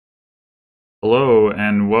Hello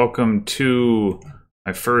and welcome to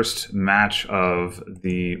my first match of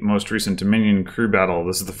the most recent Dominion crew battle.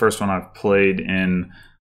 This is the first one I've played in.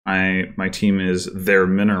 My team is Their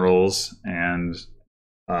Minerals, and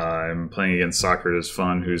I'm playing against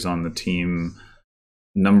soccerisfun, who's on the team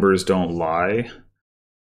Numbers Don't Lie.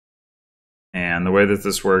 And the way that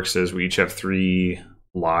this works is we each have 3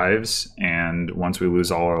 lives, and once we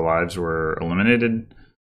lose all our lives, we're eliminated.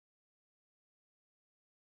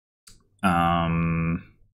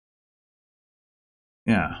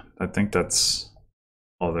 Yeah, I think that's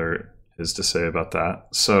all there is to say about that.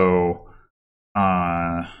 So, what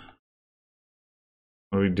are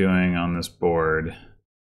we doing on this board?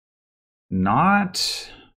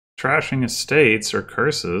 Not trashing estates or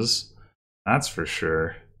curses, that's for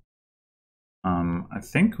sure. I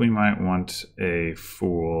think we might want a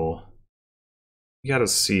fool. We got a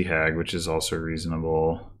sea hag, which is also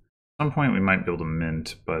reasonable. At some point we might be able to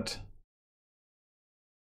mint, but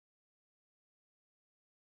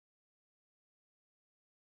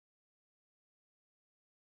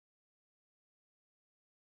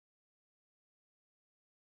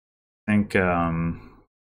I think, yeah,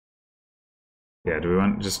 do we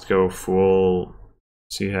want to just go full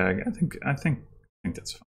sea hag? I think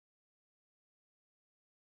that's fine.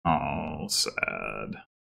 Oh, sad.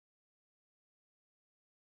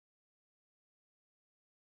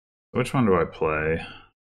 Which one do I play?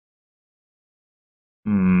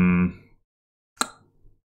 I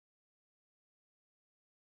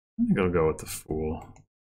think I'll go with the fool.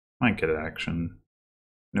 Might get action.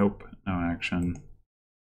 Nope, no action.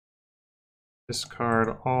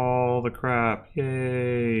 Discard all the crap.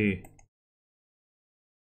 Yay!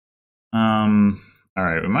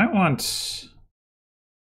 Alright, we might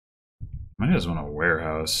just want a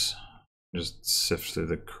warehouse. Just sift through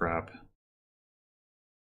the crap.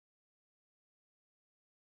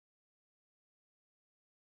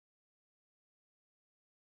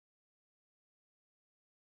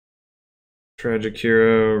 Tragic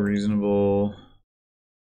hero, reasonable.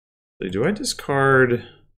 Do I discard?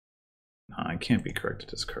 No, I can't be correct to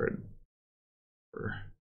discard.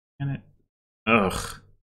 Can it? Ugh.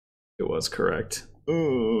 It was correct.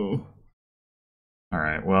 Ooh.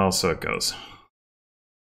 Alright, well, so it goes.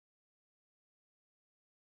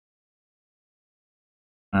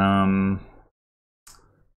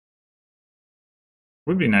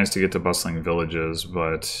 Would be nice to get to bustling villages,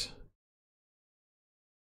 but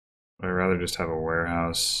would I rather just have a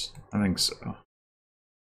warehouse? I think so.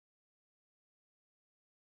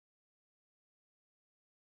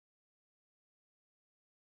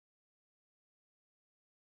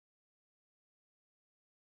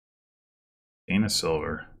 Gain a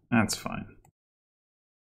silver. That's fine.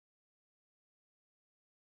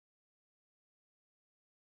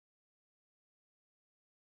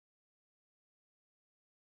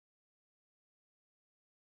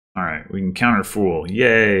 Alright, we can counter fool.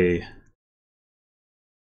 Yay!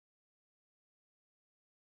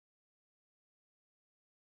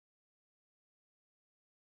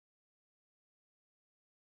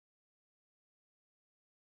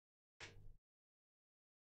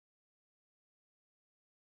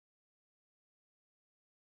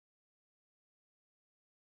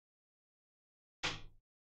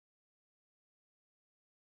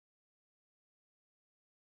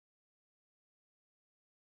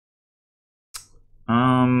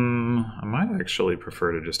 I might actually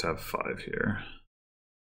prefer to just have 5 here.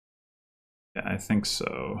 Yeah, I think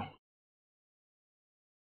so.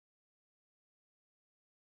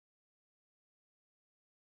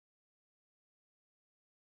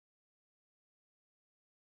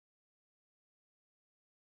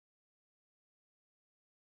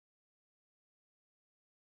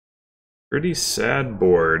 Pretty sad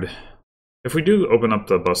board. If we do open up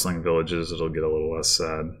the bustling villages, it'll get a little less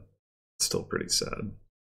sad. It's still pretty sad.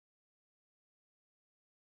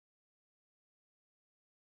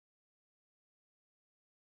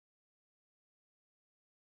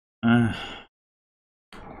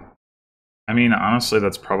 I mean, honestly,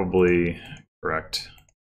 that's probably correct.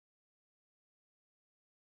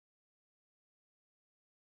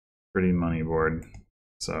 Pretty money board.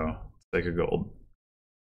 So, take a gold.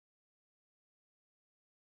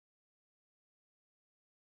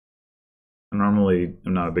 Normally,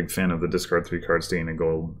 I'm not a big fan of the discard 3 cards to gain a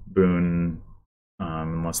gold boon,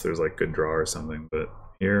 unless there's like good draw or something, but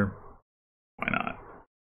here, why not?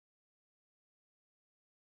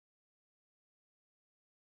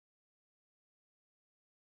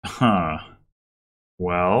 Huh.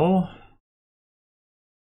 Well,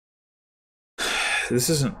 this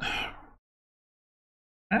isn't...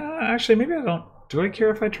 actually, maybe I don't... Do I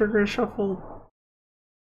care if I trigger a shuffle?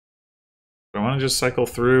 I want to just cycle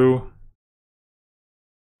through?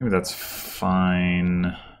 Maybe that's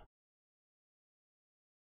fine.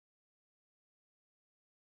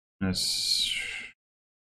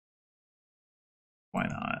 Why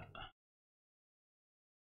not?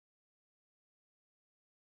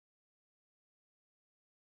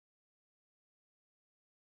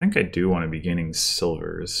 I think I do want to be gaining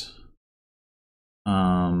silvers.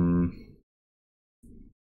 I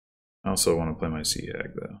also want to play my sea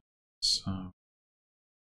hag though. So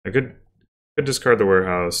I could discard the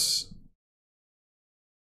warehouse.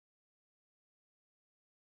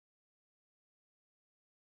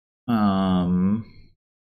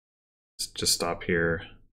 Let's just stop here.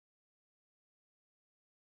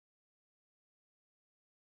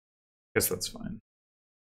 Guess that's fine.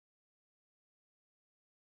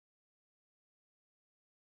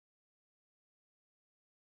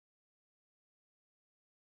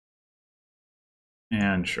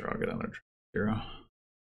 And sure, I'll get another hero.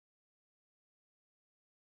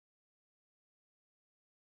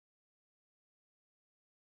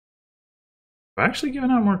 Have I actually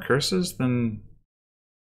given out more curses than...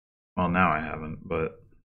 Well, now I haven't, but...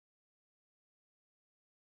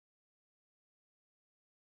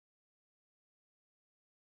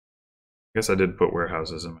 I guess I did put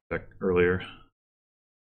warehouses in my deck earlier.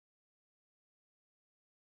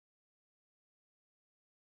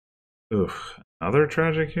 Oof, another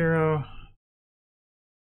tragic hero?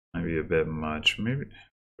 Might be a bit much. Maybe...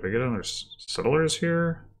 Did I get other settlers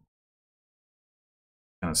here?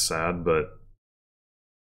 Kind of sad, but...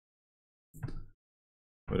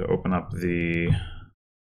 Would open up the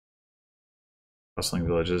bustling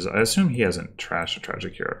villages. I assume he hasn't trashed a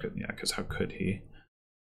tragic hero. Yeah, because how could he?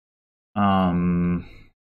 I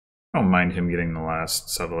don't mind him getting the last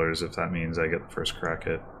settlers if that means I get the first crack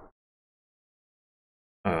at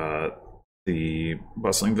the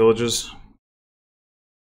bustling villages.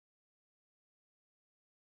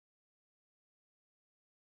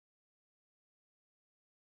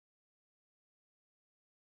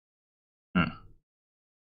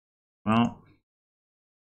 Well,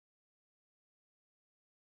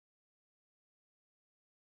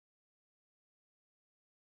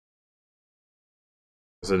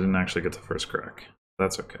 because I didn't actually get the first crack.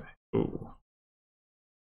 That's okay. Ooh.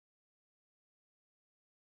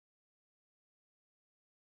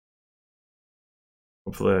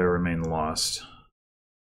 Hopefully I remain lost.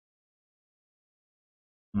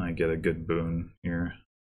 And I get a good boon here.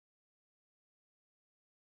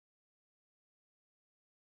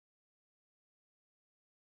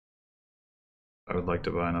 I would like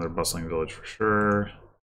to buy another bustling village for sure.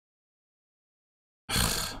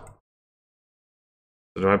 So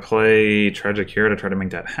do I play Tragic Hero to try to make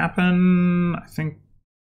that happen? I think...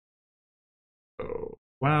 Oh,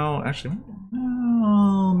 well, actually,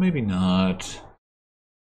 no, maybe not.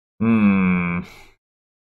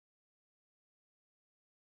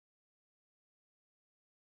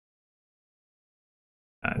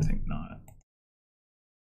 I think not.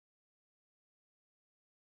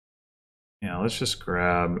 Yeah, let's just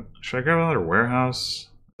grab... Should I grab another warehouse?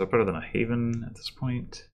 Is that better than a haven at this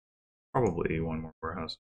point? Probably one more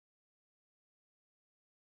warehouse.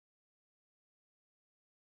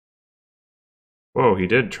 Whoa, he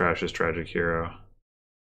did trash his Tragic Hero.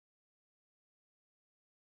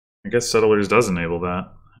 I guess Settlers does enable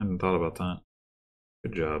that. I hadn't thought about that.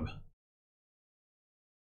 Good job.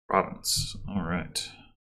 Province. Alright.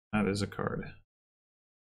 That is a card.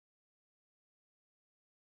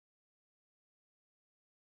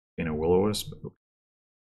 In a Will-O-Wisp. I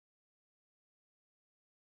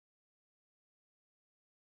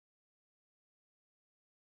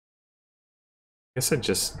guess I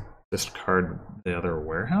just discard the other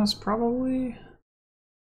warehouse, probably?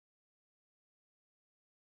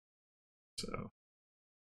 So.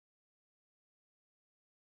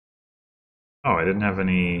 Oh, I didn't have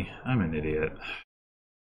any... I'm an idiot. I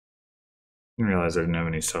didn't realize I didn't have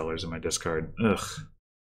any settlers in my discard. Ugh.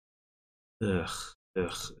 Ugh.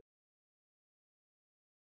 Ugh.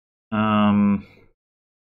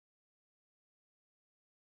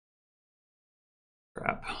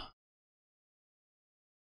 Crap.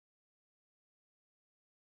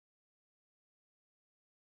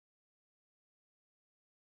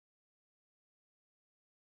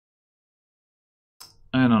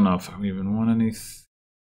 I don't know if I even want anything.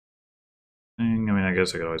 I mean, I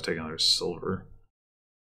guess I could always take another silver.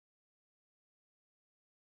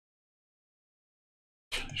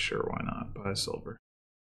 Sure, why not? Buy silver.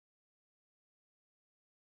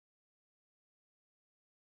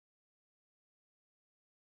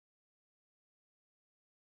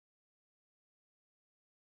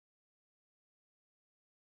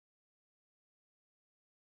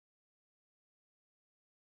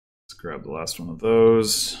 grab the last one of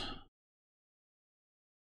those.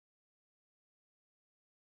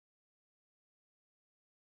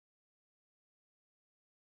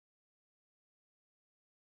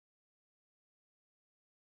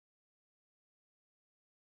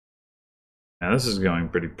 Now this is going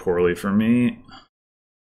pretty poorly for me.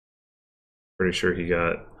 Pretty sure he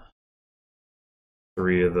got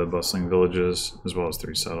 3 of the bustling villages, as well as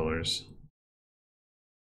 3 settlers.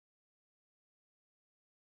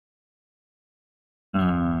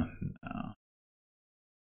 No.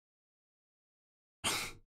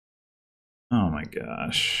 Oh my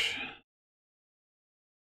gosh.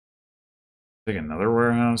 Take another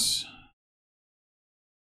warehouse?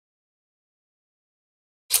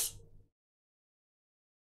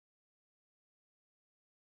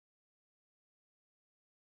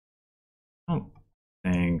 I don't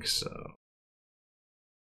think so.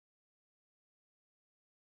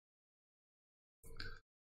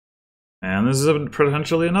 And this is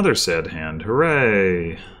potentially another sad hand.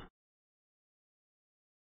 Hooray!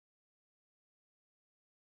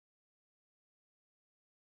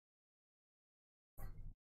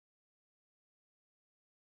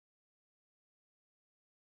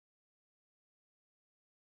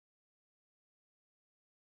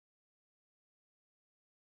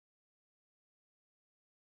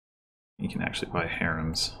 You can actually buy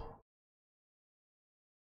harems.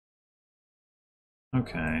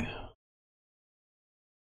 Okay.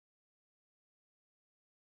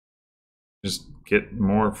 Just get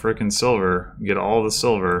more frickin' silver. Get all the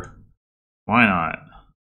silver. Why not?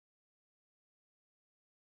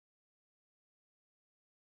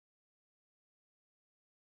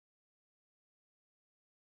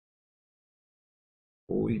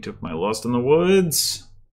 Oh, he took my Lost in the Woods.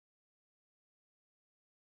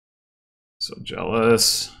 So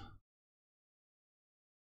jealous.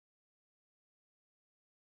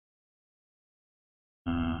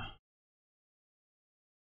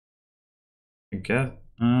 I get.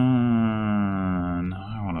 No,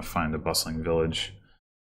 I want to find a bustling village.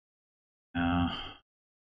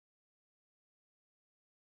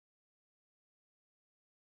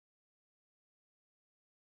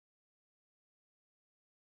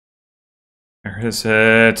 Where is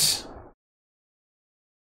it?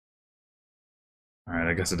 Alright,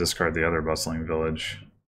 I guess I discard the other bustling village.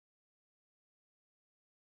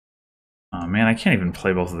 Oh man, I can't even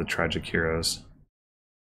play both of the tragic heroes.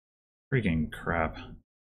 Freaking crap.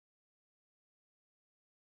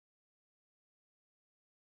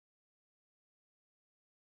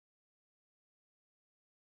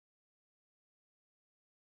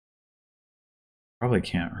 Probably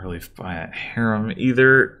can't really buy a harem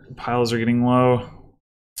either. Piles are getting low.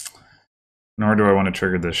 Nor do I want to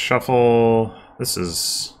trigger this shuffle. This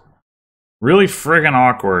is really friggin'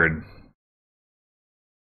 awkward.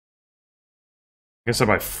 I guess I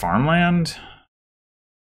buy farmland?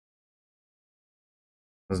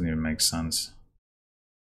 Doesn't even make sense.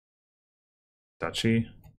 Duchy?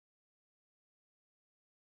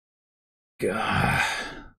 God.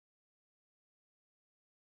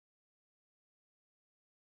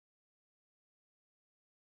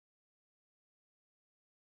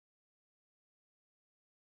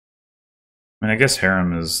 I mean, I guess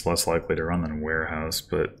harem is less likely to run than warehouse,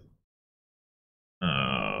 but...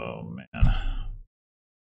 Oh, man.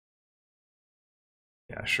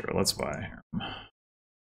 Yeah, sure, let's buy harem.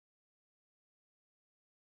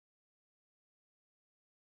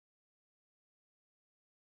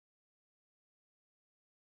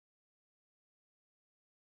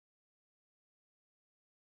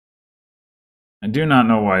 I do not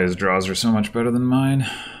know why his draws are so much better than mine.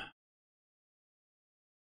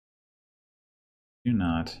 Do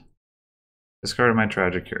not. Discarded my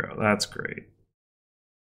tragic hero. That's great.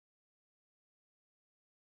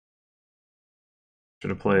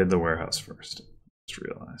 Should have played the warehouse first. Just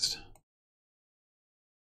realized.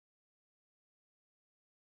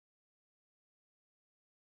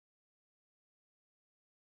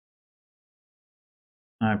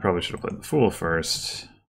 I probably should have played the fool first.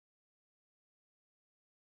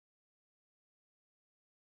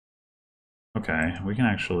 Okay, we can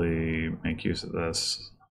actually make use of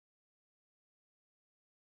this.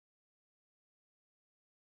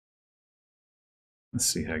 The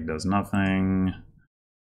Sea Hag does nothing.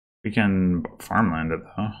 We can farmland it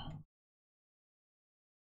though.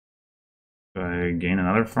 Do I gain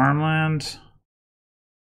another farmland?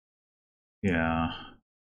 Yeah.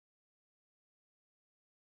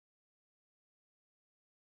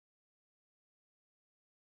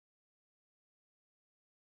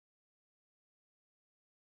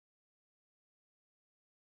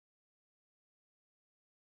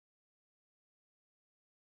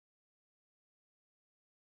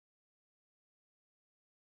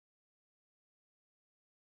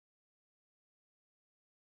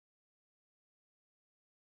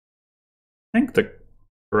 think the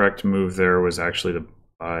correct move there was actually to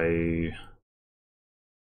buy...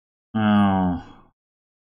 Oh,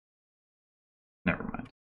 never mind.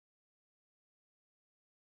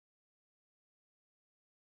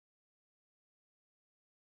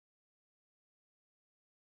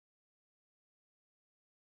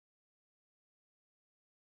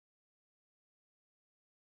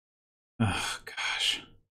 Oh, gosh.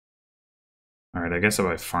 Alright, I guess if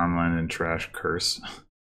I farmland and trash curse.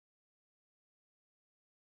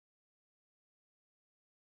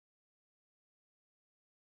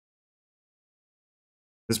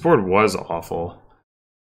 This board was awful.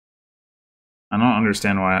 I don't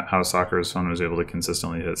understand how soccerisfun was able to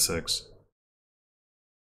consistently hit 6.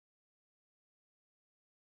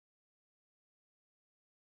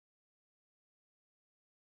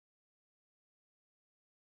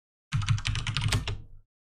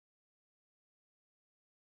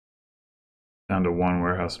 Down to 1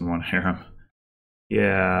 warehouse and 1 harem.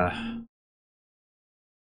 Yeah.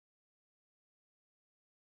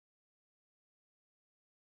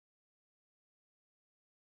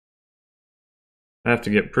 I have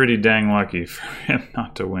to get pretty dang lucky for him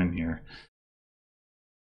not to win here.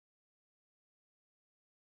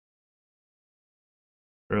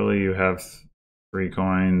 Surely you have 3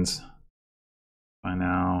 coins by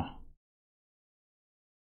now.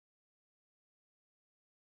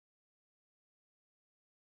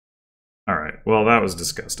 Alright, well that was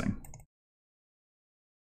disgusting.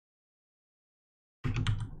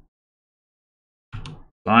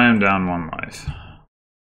 So I am down 1 life.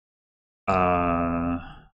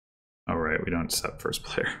 Oh right, we don't set first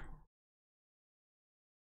player.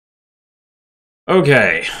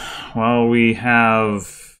 Okay, well we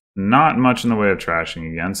have not much in the way of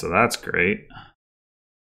trashing again, so that's great.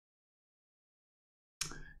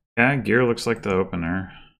 Yeah, gear looks like the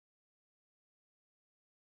opener.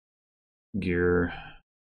 Gear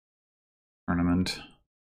tournament,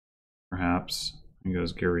 perhaps. He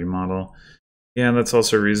goes gear remodel. Yeah, that's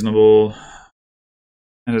also reasonable.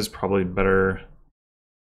 It is probably better.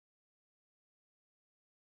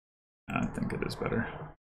 I think it is better.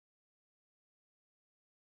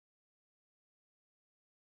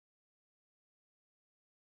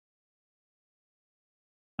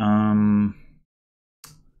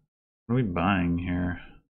 What are we buying here?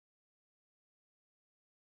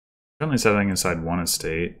 Currently setting aside 1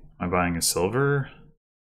 estate. Am I buying a silver?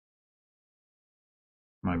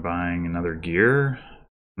 Am I buying another gear?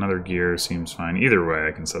 Another gear seems fine. Either way,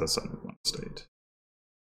 I can set aside 1 estate.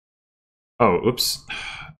 Oh, oops.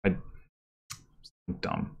 I'm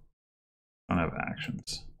dumb. I don't have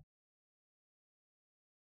actions.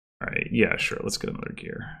 Alright, yeah, sure. Let's get another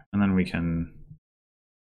gear. And then we can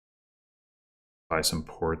buy some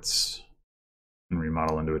ports and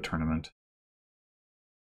remodel into a tournament.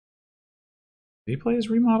 Did he play his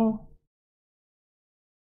remodel?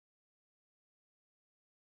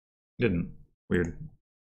 He didn't. Weird.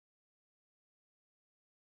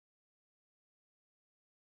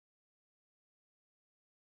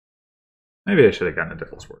 Maybe I should have gotten a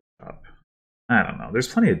Devil's Workshop. I don't know. There's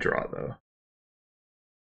plenty of draw, though.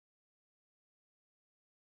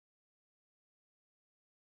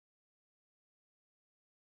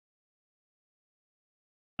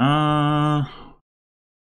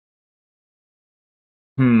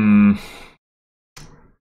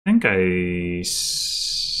 I think if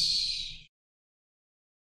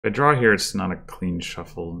I draw here, it's not a clean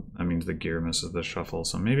shuffle. That means the gear misses the shuffle,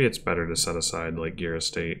 so maybe it's better to set aside like gear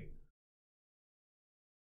estate.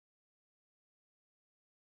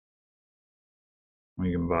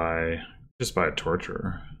 We can just buy a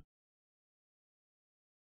torturer.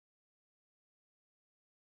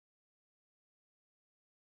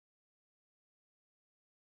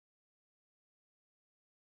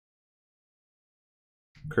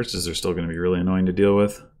 Curses are still going to be really annoying to deal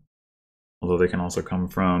with, although they can also come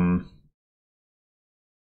from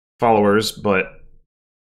followers, but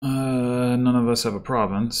none of us have a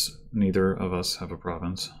province. Neither of us have a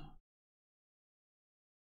province.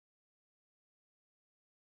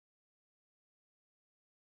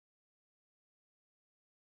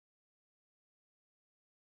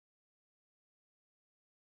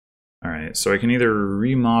 Alright, so I can either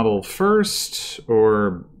remodel first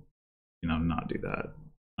or, not do that.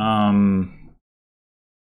 I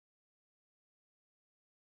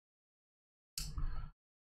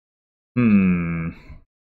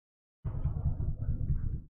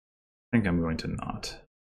think I'm going to not.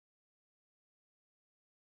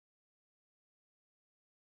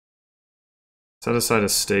 Set aside a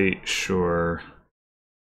state, sure.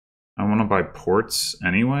 I want to buy ports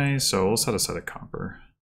anyway, so we'll set aside a copper.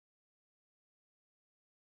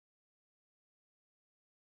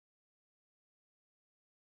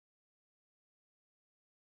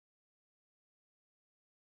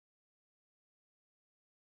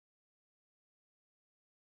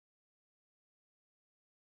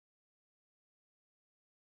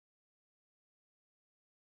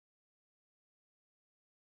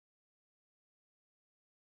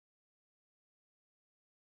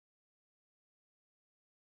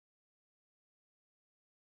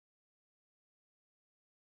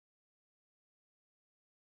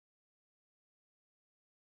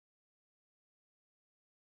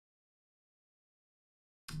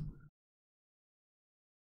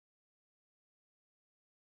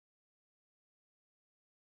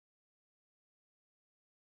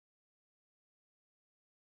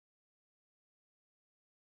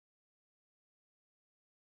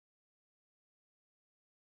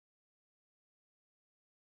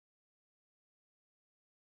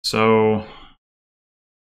 So I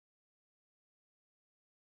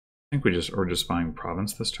think we're just buying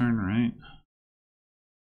province this turn, right?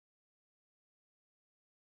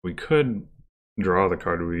 We could draw the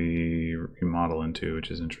card we remodel into,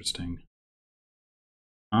 which is interesting.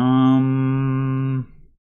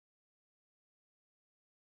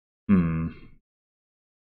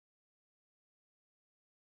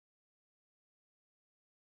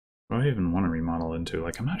 What do I even want to remodel into?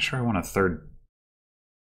 Like, I'm not sure I want a third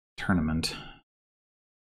tournament.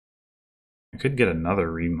 I could get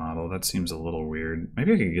another remodel. That seems a little weird.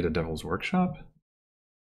 Maybe I could get a Devil's Workshop?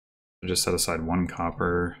 Or just set aside 1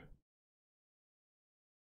 copper.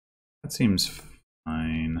 That seems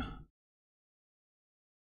fine.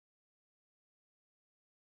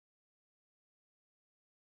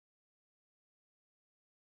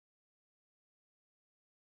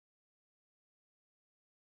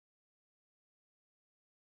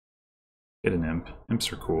 Get an imp.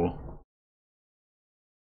 Imps are cool.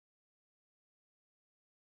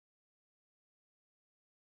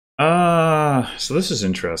 So this is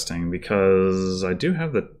interesting because I do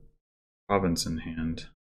have the province in hand.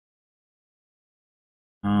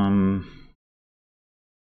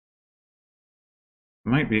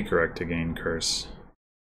 Might be correct to gain curse.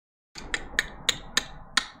 I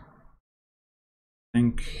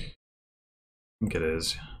think it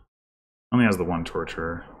is. Only has the 1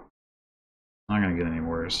 torturer. Not gonna get any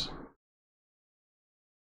worse.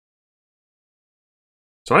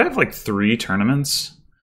 So I have like 3 tournaments.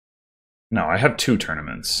 No, I have 2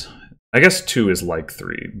 tournaments. I guess 2 is like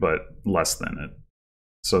 3, but less than it.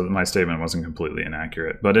 So my statement wasn't completely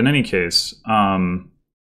inaccurate. But in any case, I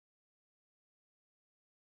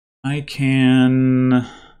can...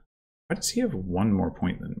 Why does he have 1 more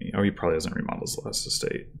point than me? Oh, he probably hasn't remodeled his last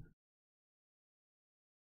estate.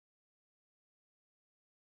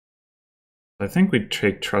 I think we'd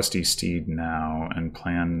take Trusty Steed now and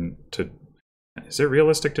plan to... Is it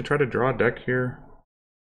realistic to try to draw a deck here?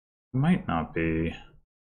 It might not be.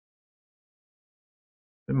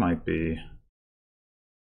 It might be.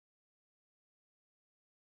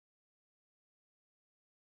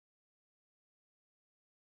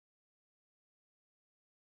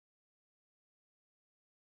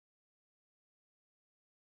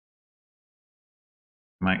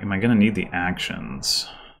 Am I gonna need the actions?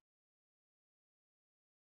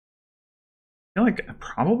 I feel like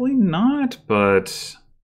probably not, but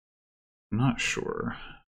I'm not sure.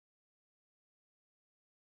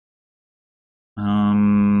 What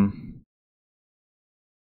am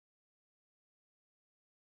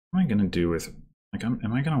I gonna do with, like,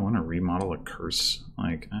 am I gonna want to remodel a curse?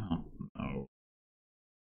 Like, I don't know.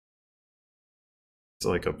 It's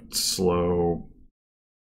like a slow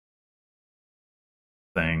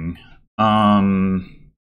thing. I'm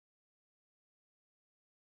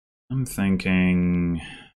thinking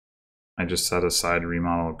I just set aside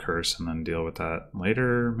remodel curse and then deal with that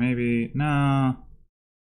later, maybe? No.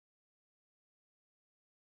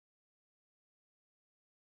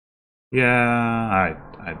 Yeah,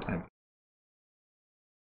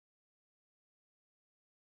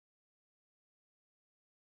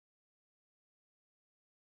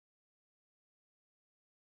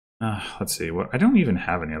 let's see. What I don't even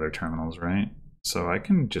have any other terminals, right? So I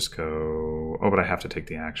can just go... Oh, but I have to take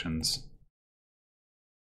the actions.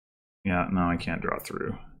 Yeah, no, I can't draw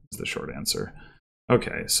through, is the short answer.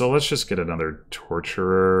 Okay, so let's just get another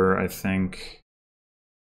Torturer, I think.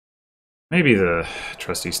 Maybe the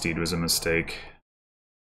Trusty Steed was a mistake.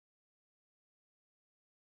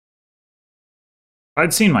 If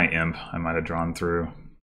I'd seen my Imp, I might have drawn through.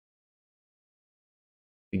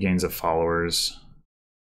 He gains a followers.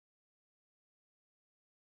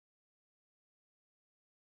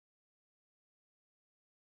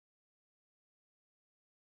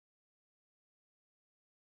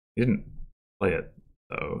 He didn't play it,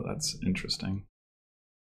 though. That's interesting.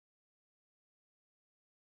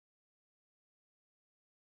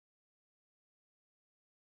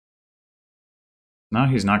 Now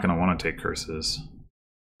he's not going to want to take curses.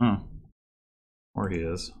 Huh. Or he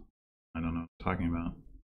is. I don't know what I'm talking about.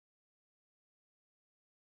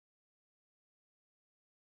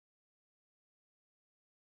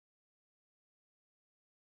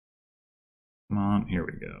 Come on, here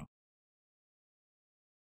we go.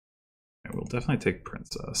 Okay, we'll definitely take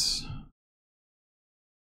Princess.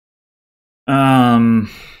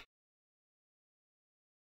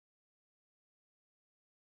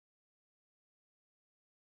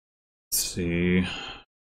 Let's see.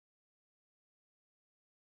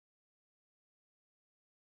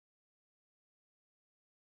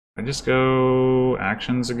 I just go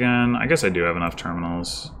actions again. I guess I do have enough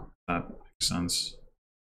terminals. That makes sense.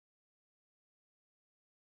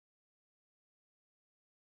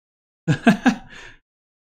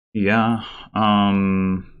 Yeah,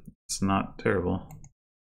 it's not terrible.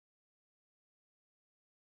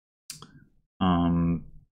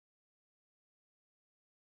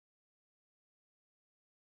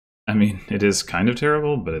 I mean, it is kind of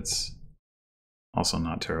terrible, but it's also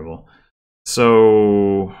not terrible.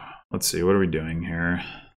 So, let's see, what are we doing here?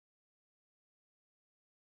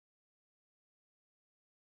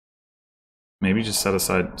 Maybe just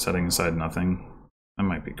setting aside nothing. That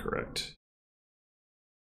might be correct.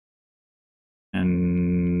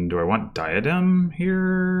 And do I want diadem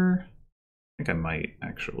here? I think I might,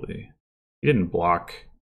 actually. He didn't block.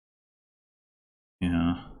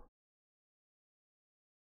 Yeah.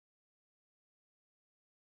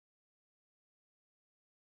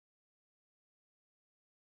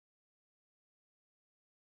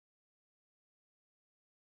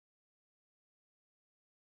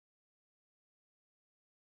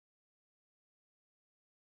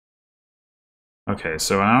 Okay,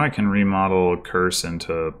 so now I can remodel curse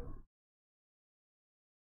into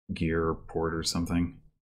gear port or something.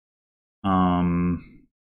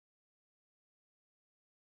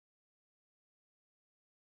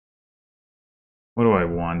 What do I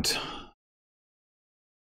want? I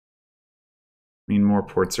mean, more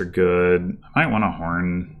ports are good. I might want a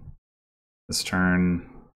horn this turn.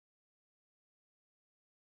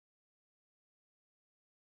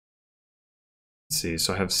 Let's see,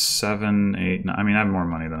 so I have 7, 8, 9. I mean, I have more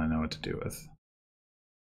money than I know what to do with.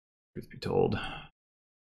 Truth be told.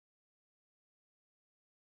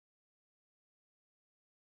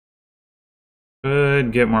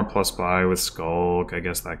 Could get more plus buy with Skulk. I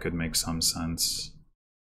guess that could make some sense.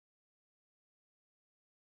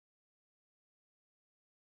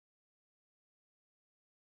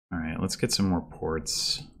 Alright, let's get some more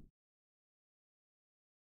ports.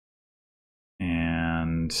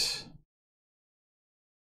 And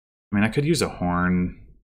I mean, I could use a horn,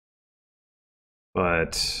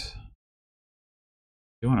 but I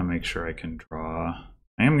do want to make sure I can draw.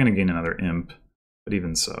 I am going to gain another imp, but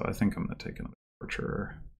even so, I think I'm going to take another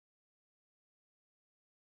torturer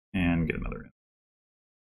and get another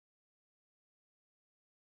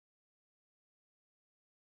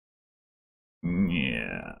imp.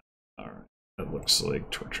 Yeah, alright. That looks like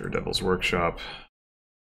Torture Devil's Workshop.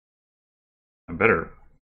 I better.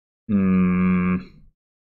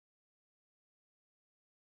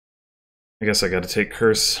 I guess I gotta take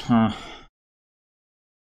Curse, huh?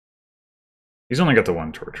 He's only got the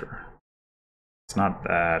one Torture. It's not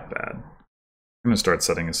that bad. I'm gonna start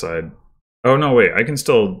setting aside. Oh no, wait, I can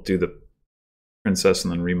still do the Princess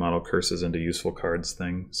and then remodel curses into useful cards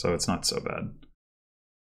thing, so it's not so bad.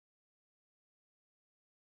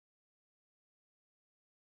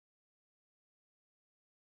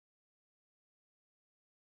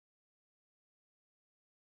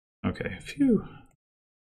 Okay, phew.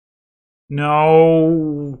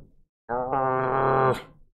 No.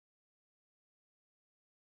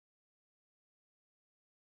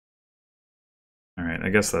 Alright, I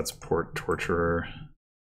guess that's Port Torturer.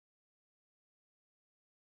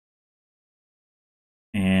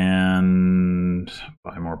 And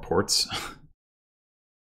buy more ports.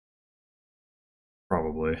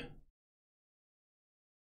 Probably.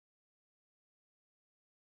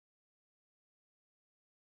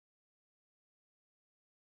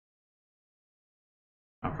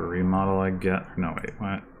 Upper remodel I get. No, wait,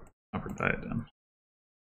 what? Upper diadem.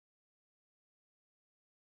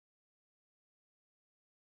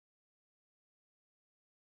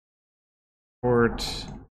 Port.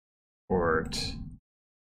 Port.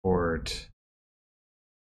 Port.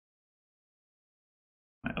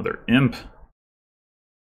 My other imp.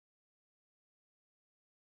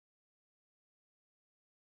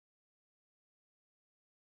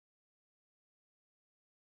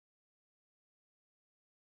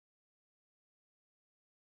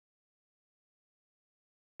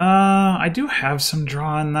 I do have some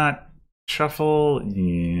draw in that shuffle.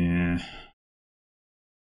 Yeah.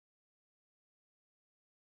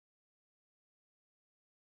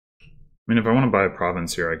 I mean, if I want to buy a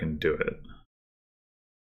province here, I can do it.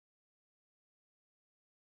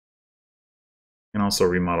 I can also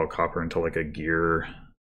remodel copper into like a gear.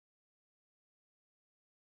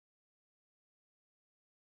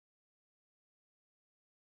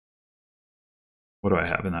 What do I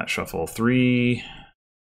have in that shuffle? 3.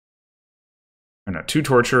 Or no, 2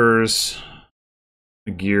 torturers,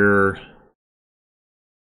 a gear,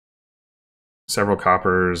 several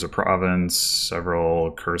coppers, a province,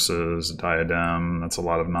 several curses, a diadem. That's a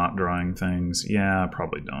lot of not drawing things. Yeah,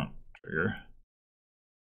 probably don't trigger.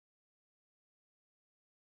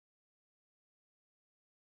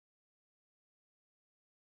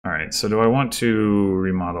 All right, so do I want to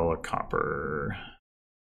remodel a copper?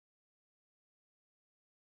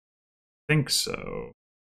 I think so.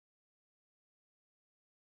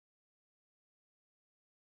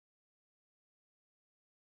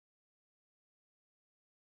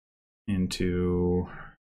 Into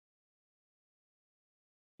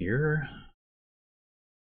here.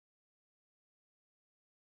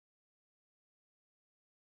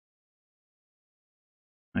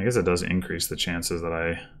 I guess it does increase the chances that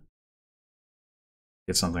I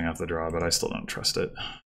get something off the draw, but I still don't trust it.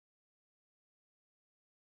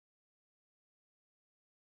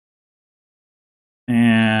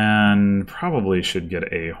 And probably should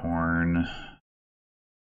get a horn.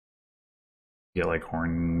 Get like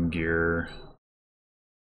horn gear.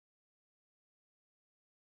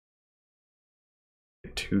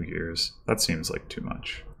 Get 2 gears. That seems like too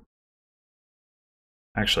much.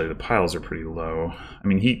 Actually, the piles are pretty low. I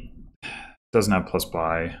mean, he doesn't have plus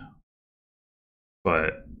buy,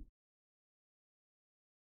 but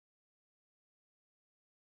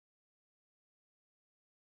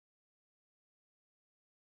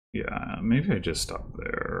yeah, maybe I just stop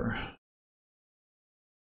there.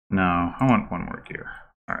 No, I want 1 more gear.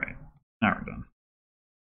 All right, now we're done.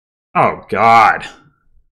 Oh, God.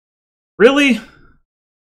 Really?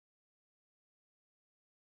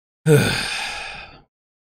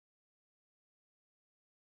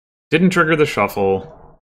 Didn't trigger the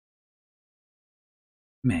shuffle.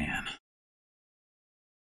 Man.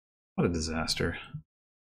 What a disaster.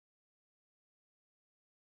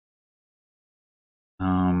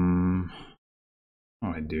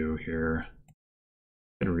 What do I do here?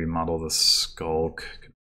 I'm gonna remodel the skulk,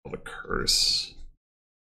 control the curse.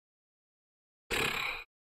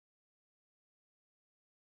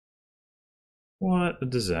 What a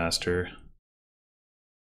disaster.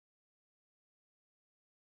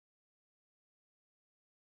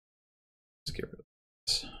 Let's get rid of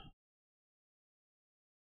this.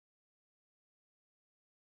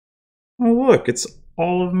 Oh look, it's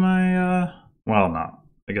all of my, well, not.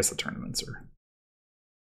 I guess the tournaments are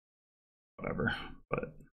whatever,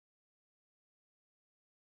 but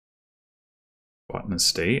bought an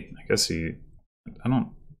estate? I guess I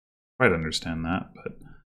don't quite understand that, but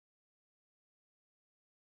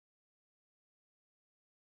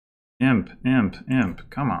imp,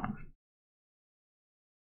 come on.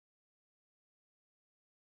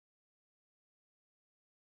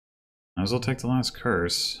 Might as well take the last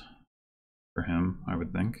curse for him, I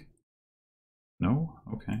would think. No?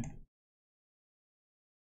 Okay.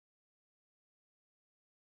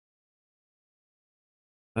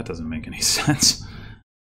 That doesn't make any sense.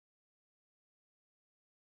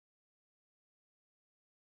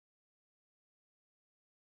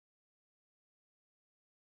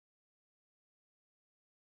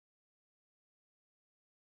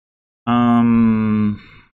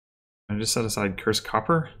 I just set aside curse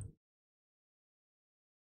copper?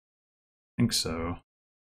 I think so.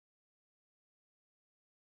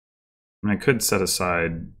 I mean, I could set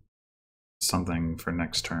aside something for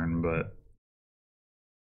next turn, but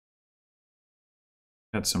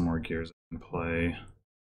got some more gears I can play.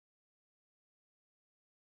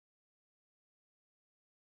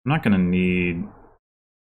 I'm not going to need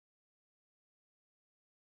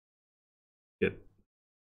get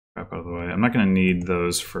crap out of the way. I'm not going to need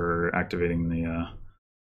those for activating the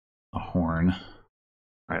a horn.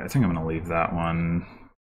 All right, I think I'm going to leave that one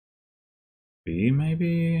be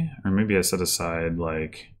maybe, or maybe I set aside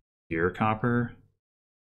like gear copper.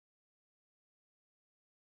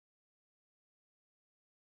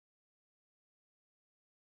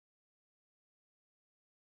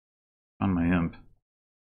 On my imp.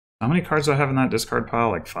 How many cards do I have in that discard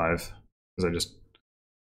pile? Like 5. Because I just...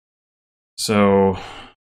 So... I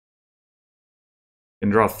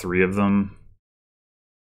can draw 3 of them.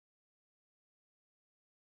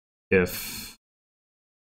 If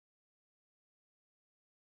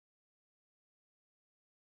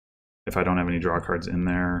I don't have any draw cards in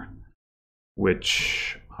there.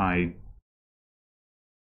 Which I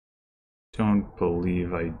don't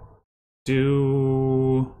believe I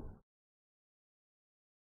do.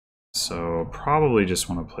 So probably just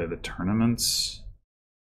want to play the tournaments.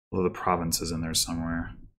 Although the province is in there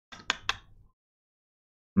somewhere.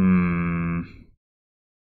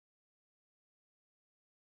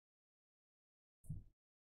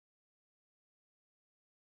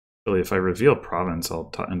 Really, if I reveal province,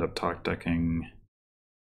 I'll end up top decking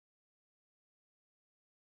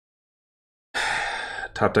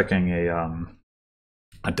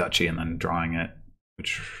a duchy and then drawing it,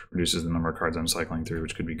 which reduces the number of cards I'm cycling through,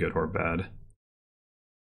 which could be good or bad.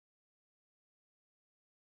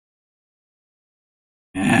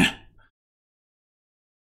 Eh.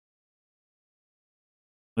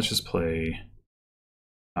 Let's just play.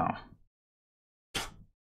 Oh.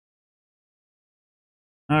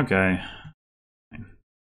 Okay.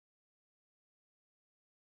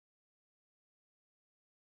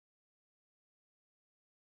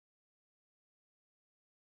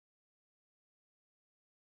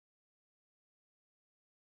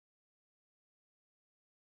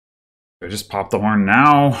 Do I just pop the horn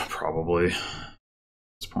now? Probably. At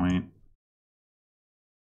this point.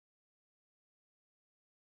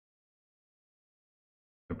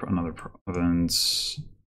 Another province.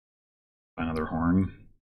 Another horn.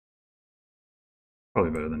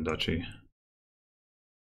 Probably better than duchy.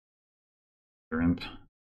 Imp.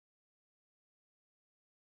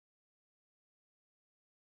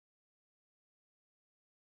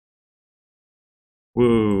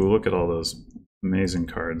 Woo, look at all those amazing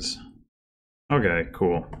cards. Okay,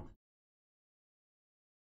 cool.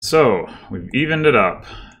 So, we've evened it up.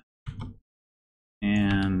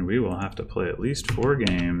 And we will have to play at least 4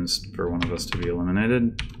 games for one of us to be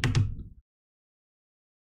eliminated.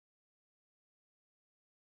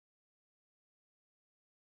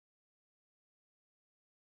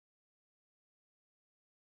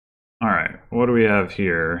 Alright, what do we have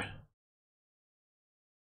here?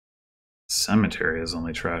 Cemetery is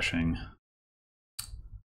only trashing.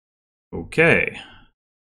 Okay.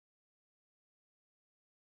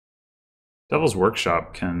 Devil's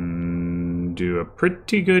Workshop can do a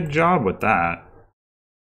pretty good job with that.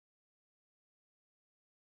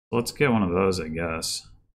 Let's get one of those, I guess.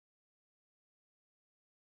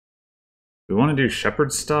 We want to do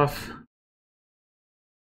shepherd stuff.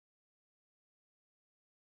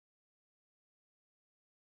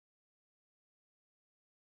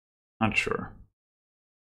 Not sure.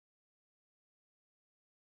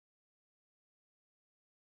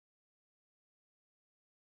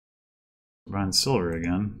 Buying silver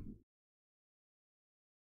again.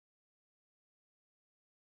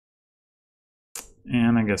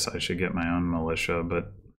 And I guess I should get my own militia,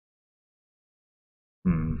 but...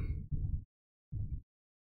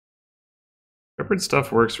 Shepherd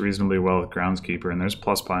stuff works reasonably well with groundskeeper, and there's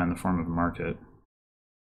plus buy in the form of market.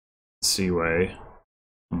 Seaway,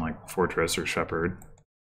 like fortress or shepherd.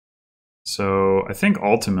 So I think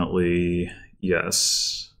ultimately,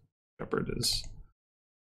 yes, shepherd is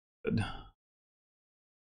good.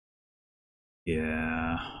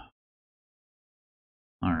 Yeah.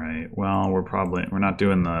 All right. Well, we're not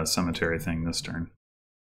doing the cemetery thing this turn.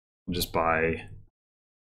 We'll just buy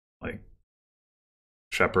like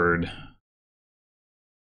shepherd,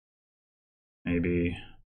 maybe.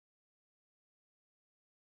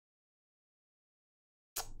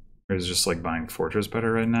 Or is just like buying fortress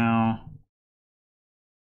better right now?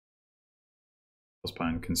 Let's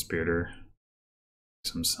buy conspirator.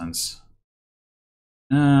 Makes some sense.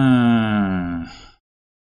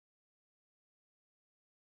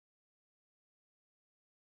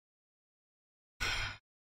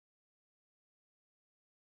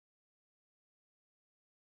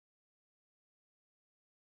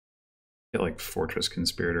 Get like fortress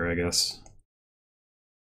conspirator, I guess.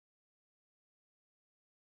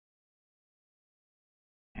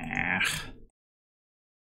 I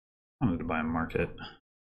wanted to buy a market.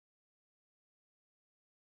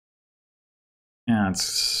 Yeah, let's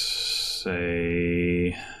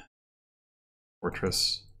say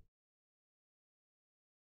fortress.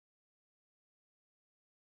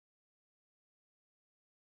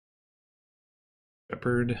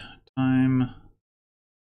 Shepherd time.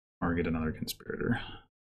 Or get another conspirator.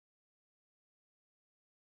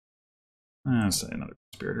 Let's say another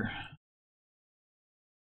conspirator.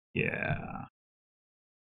 Yeah.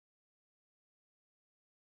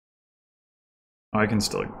 Oh, I can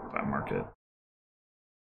still buy market.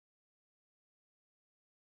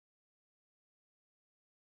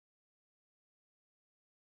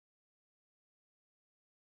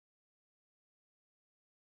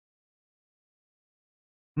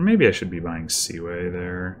 Maybe I should be buying Seaway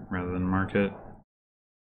there rather than market.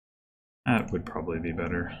 That would probably be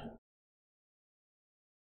better.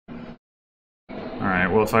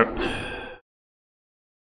 Alright, well if I...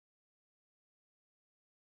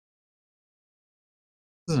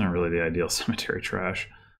 This isn't really the ideal cemetery trash.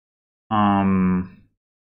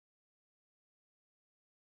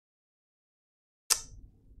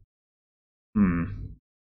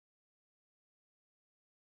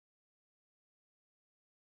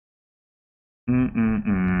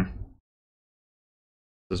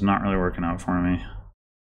 This is not really working out for me.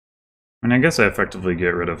 I mean, I guess I effectively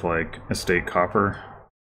get rid of, like, estate copper.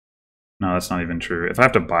 No, that's not even true. If I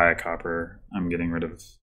have to buy a copper, I'm getting rid of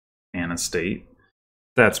an estate.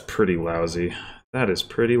 That's pretty lousy. That is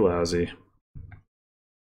pretty lousy.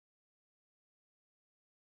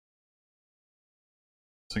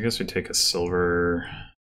 So I guess we take a silver.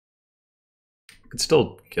 Could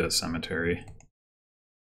still get a cemetery.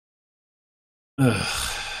 Ugh.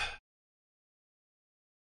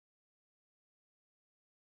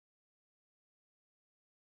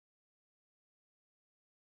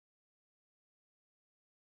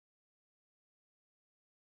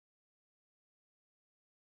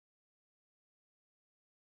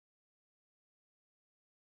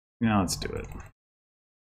 Yeah, let's do it.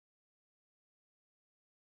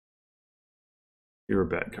 Fewer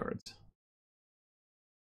bad cards.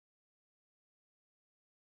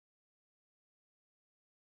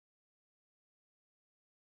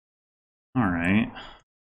 All right.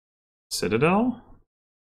 Citadel?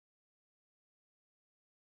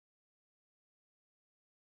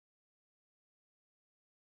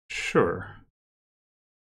 Sure.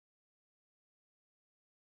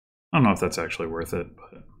 I don't know if that's actually worth it,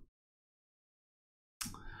 but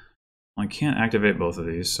I can't activate both of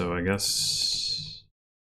these, so I guess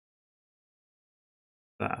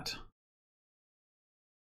that.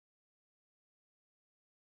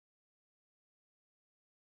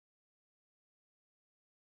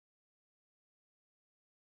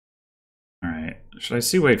 All right. Should I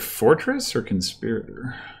Seaway Fortress or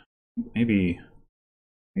Conspirator? Maybe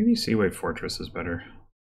Seaway Fortress is better.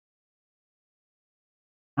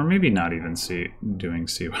 Or maybe not even doing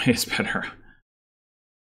Seaway is better.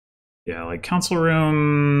 Yeah, like Council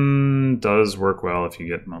Room does work well if you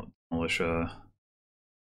get Militia.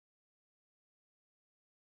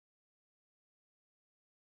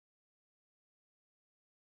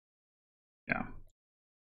 Yeah.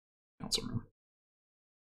 Council Room.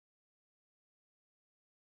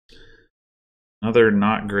 Another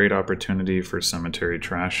not great opportunity for cemetery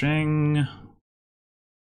trashing.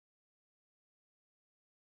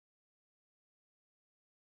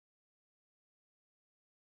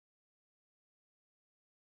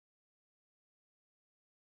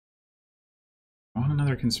 I want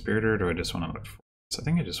another conspirator, or do I just want another force? I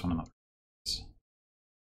think I just want another force.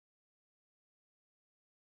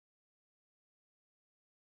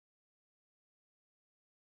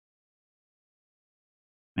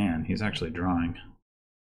 Man, he's actually drawing.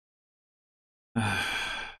 I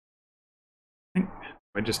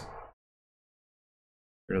just get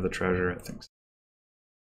rid of the treasure, I think so.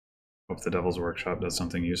 Hope the Devil's Workshop does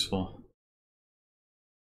something useful.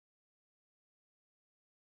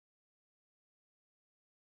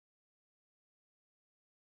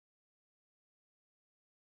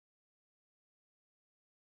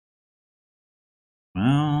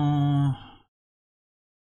 Well,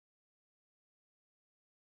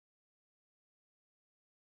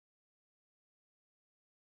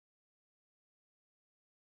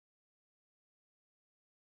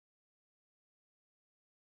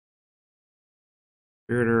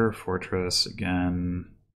 Conspirator, Fortress again.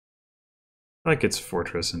 I feel like it's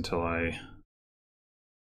Fortress until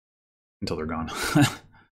they're gone.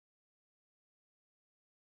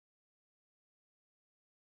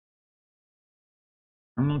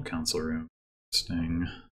 Terminal Council Room. Interesting.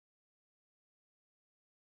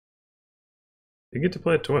 You get to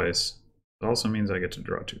play it twice. It also means I get to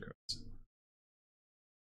draw 2 cards.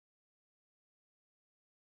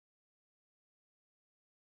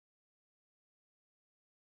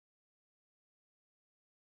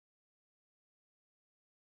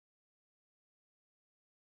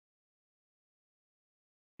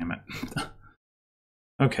 Damn it.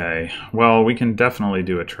 Okay, well, we can definitely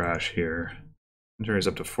do a trash here. Inventory is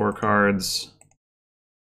up to 4 cards.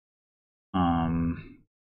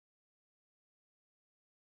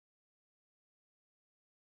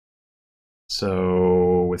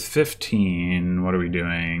 So with 15, what are we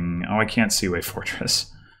doing? Oh, I can't Seaway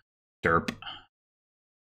Fortress. Derp.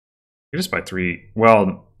 You just buy 3.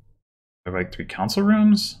 Well, I buy 3 council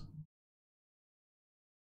rooms?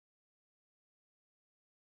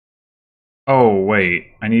 Oh,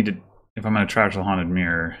 wait. I need to. If I'm going to trash the Haunted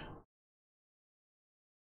Mirror.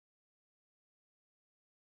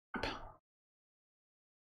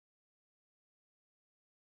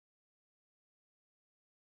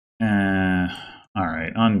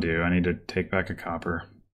 Alright, undo. I need to take back a copper.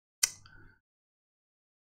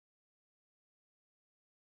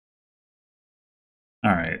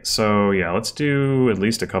 Alright, so yeah, let's do at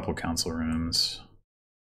least a couple council rooms.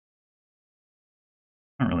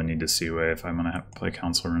 I don't really need to Seaway if I'm going to have to play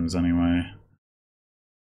council rooms anyway.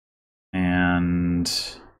 And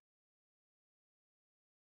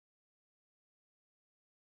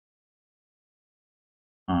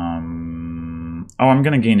oh, I'm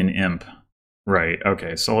going to gain an imp. Right,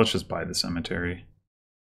 okay, so let's just buy the cemetery.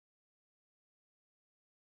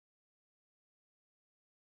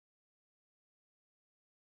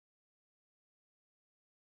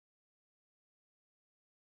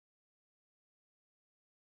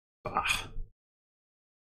 Bah.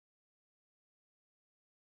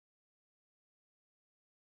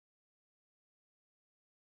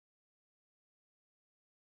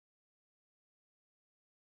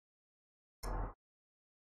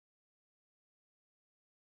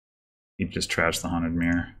 He just trashed the Haunted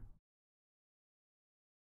Mirror.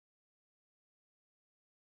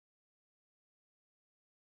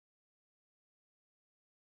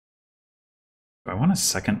 Do I want a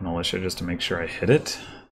second militia just to make sure I hit it?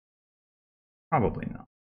 Probably not.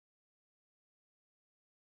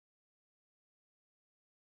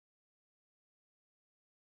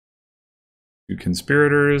 Two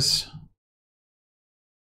conspirators.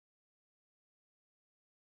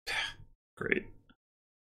 Great.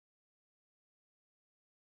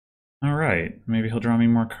 Alright, maybe he'll draw me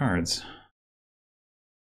more cards.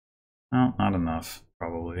 No, not enough,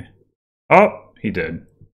 probably. Oh, he did.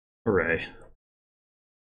 Hooray.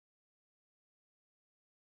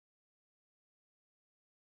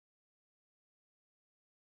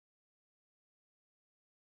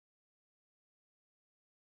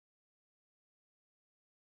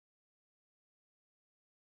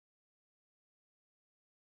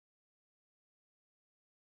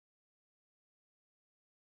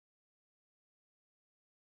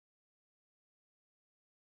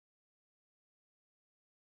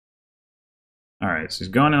 Alright, so he's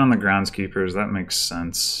going in on the groundskeepers. That makes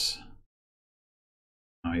sense.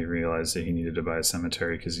 Oh, he realized that he needed to buy a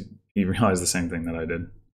cemetery because he realized the same thing that I did.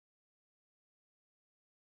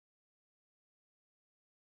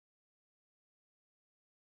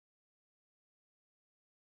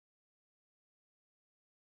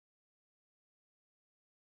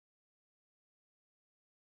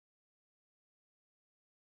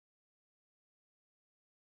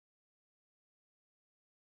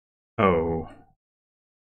 Oh.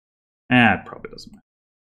 It probably doesn't matter.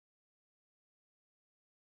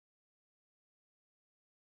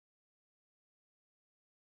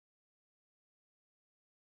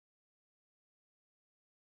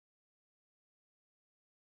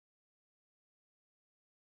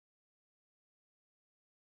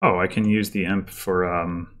 Oh, I can use the imp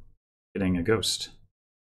for getting a ghost.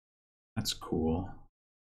 That's cool.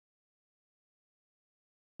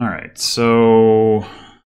 Alright, so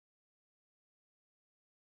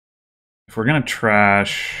if we're gonna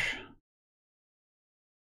trash,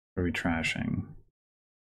 what are we trashing?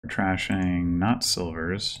 We're trashing not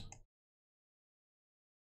silvers.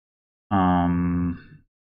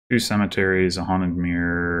 Two cemeteries, a haunted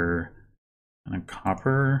mirror, and a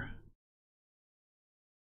copper.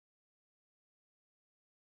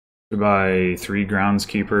 To buy 3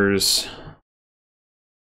 groundskeepers.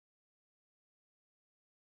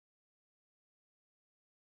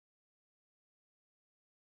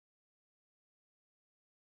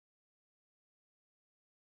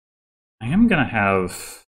 I am gonna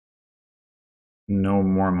have no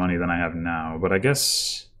more money than I have now, but I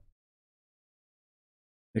guess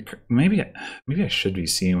maybe I should be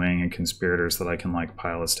seeing a conspirator so that I can like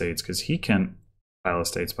pile estates, because he can pile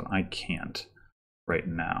estates, but I can't right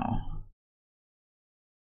now.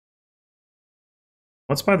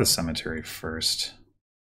 Let's buy the cemetery first.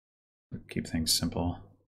 Keep things simple.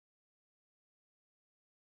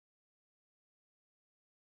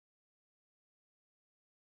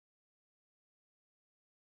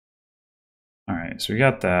 Alright, so we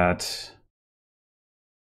got that.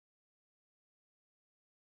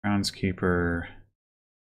 Groundskeeper.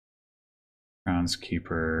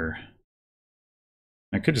 Groundskeeper.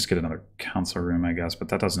 I could just get another council room, I guess, but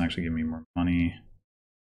that doesn't actually give me more money.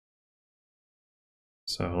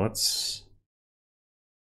 So let's...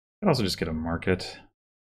 I could also just get a market,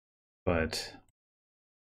 but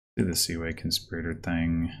do the Seaway Conspirator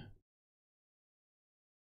thing.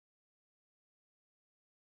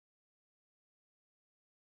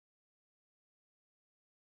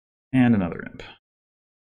 And another imp.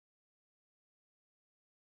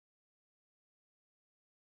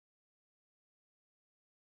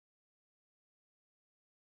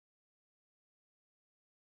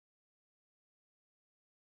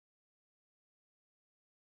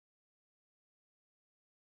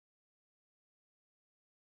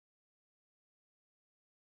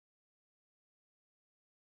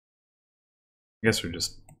 I guess we're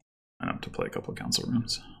just up to play a couple of council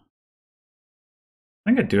rooms. I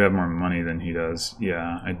think I do have more money than he does.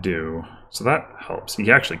 Yeah, I do. So that helps. He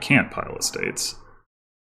actually can't pile estates.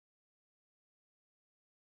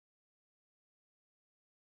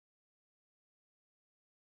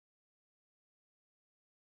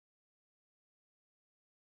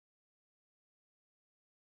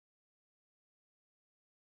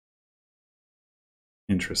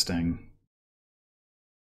 Interesting.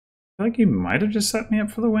 I feel like he might have just set me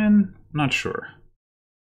up for the win. I'm not sure.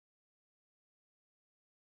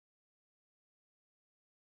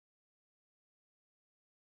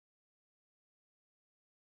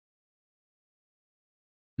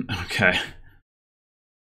 Okay.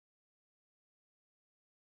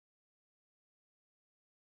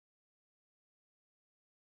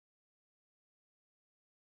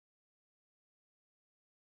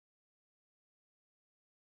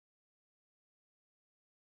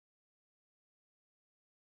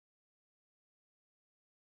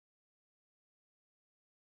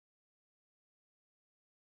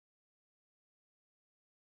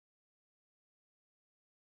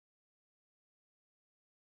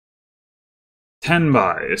 Ten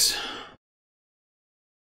buys.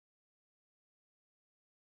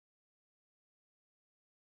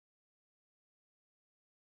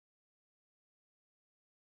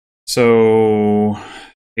 So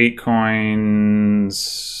 8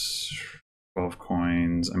 coins, 12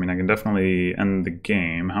 coins. I mean, I can definitely end the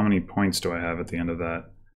game. How many points do I have at the end of that?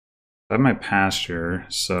 I have my pasture,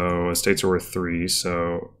 so estates are worth 3,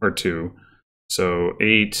 so or 2. So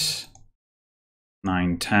 8,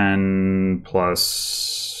 9, 10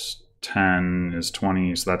 plus 10 is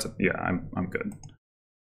 20. So that's yeah, I'm good.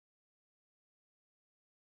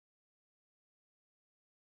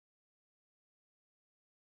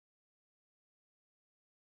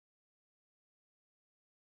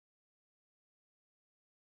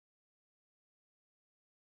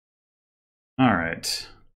 All right.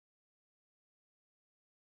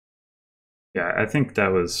 Yeah, I think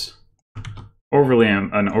that was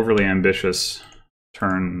an overly ambitious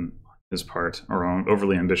turn his part, or an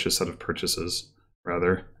overly ambitious set of purchases,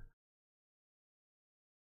 rather.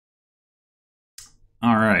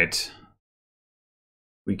 All right.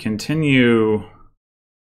 We continue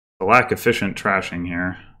the lack efficient trashing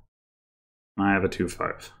here. I have a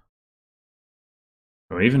 2-5.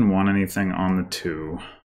 Do I even want anything on the 2?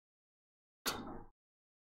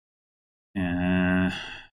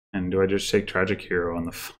 And do I just take Tragic Hero on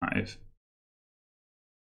the 5?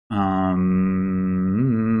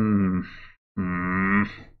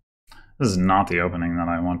 This is not the opening that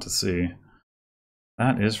I want to see.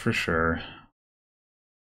 That is for sure.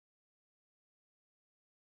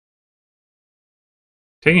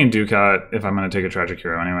 Taking a Ducat, if I'm going to take a Tragic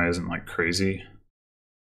Hero anyway, isn't like crazy.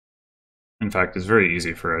 In fact, it's very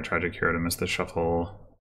easy for a Tragic Hero to miss the shuffle.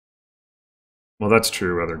 Well, that's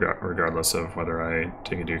true regardless of whether I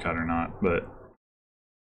take a Ducat or not, but...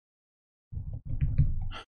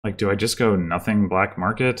 Like, do I just go nothing black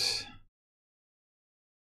market?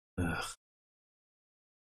 Ugh.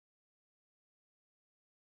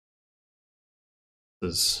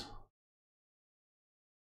 This is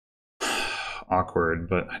awkward,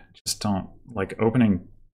 but I just don't... Like, opening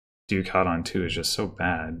Ducat on 2 is just so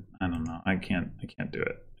bad. I don't know. I can't do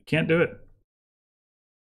it. I can't do it.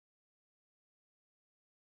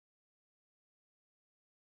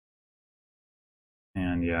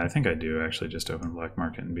 And yeah, I think I do actually just open black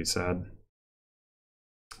market and be sad.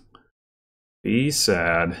 Be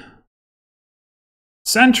sad.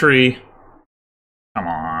 Sentry! Come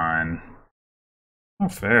on. No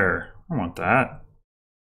fair. I want that.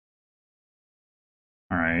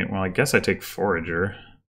 Alright, well I guess I take Forager.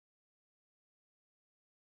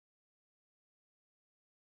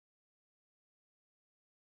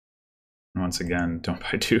 And once again, don't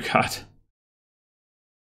buy Ducat.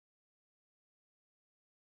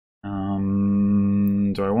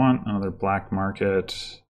 Do I want another black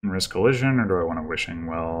market and risk collision, or do I want a Wishing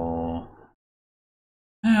Well?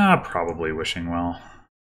 Probably Wishing Well.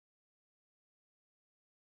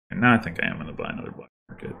 And now I think I am going to buy another black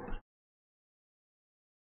market.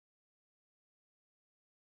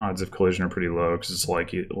 Odds of collision are pretty low because it's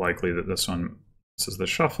likely that this one misses the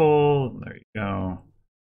shuffle. There you go.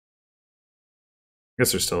 I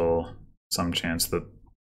guess there's still some chance that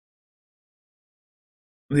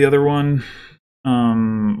the other one,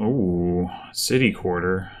 ooh, City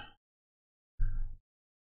Quarter.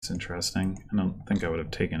 It's interesting. I don't think I would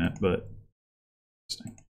have taken it, but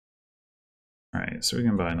interesting. All right, so we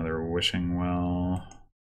can buy another Wishing Well.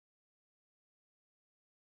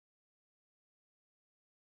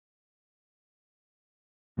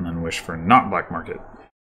 And then wish for not black market.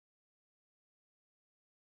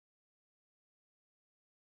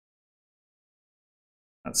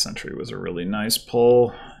 That Sentry was a really nice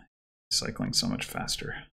pull. Cycling so much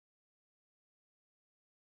faster.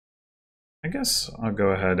 I guess I'll go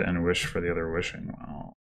ahead and wish for the other Wishing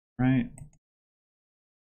Well, right?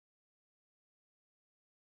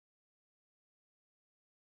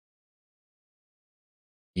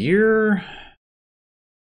 Year?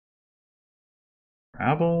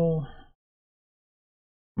 Rabble.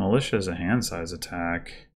 Militia is a hand size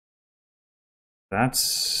attack.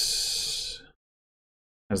 That's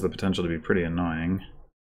has the potential to be pretty annoying.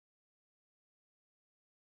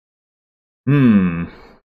 Yeah,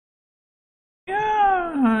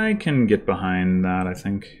 I can get behind that, I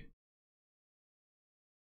think.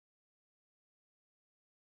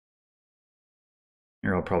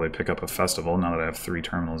 Here, I'll probably pick up a festival now that I have 3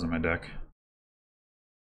 terminals in my deck.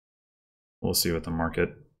 We'll see what the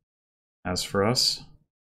market has for us.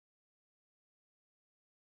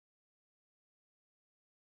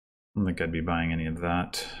 I don't think I'd be buying any of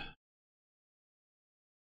that.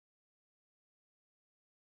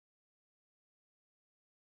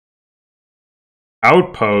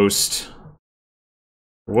 Outpost.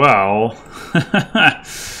 Well,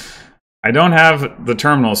 I don't have the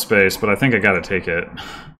terminal space, but I think I gotta take it.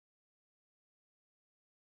 At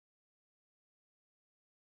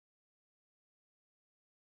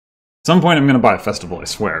some point I'm gonna buy a festival, I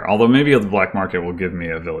swear. Although maybe the black market will give me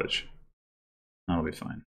a village. That'll be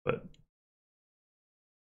fine, but...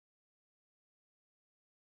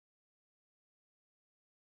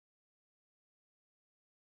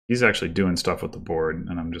 He's actually doing stuff with the board,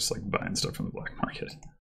 and I'm just like buying stuff from the black market.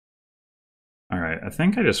 Alright, I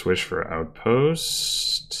think I just wish for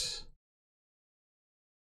Outpost.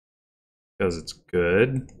 Because it's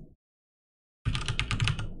good.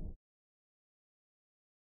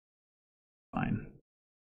 Fine.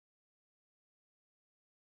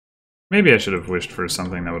 Maybe I should have wished for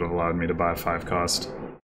something that would have allowed me to buy 5 cost.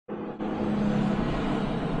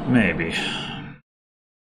 Maybe.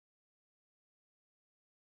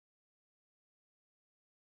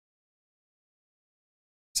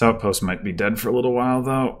 This outpost might be dead for a little while,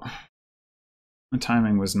 though. The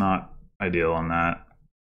timing was not ideal on that.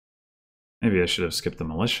 Maybe I should have skipped the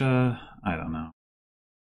militia. I don't know.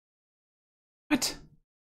 What?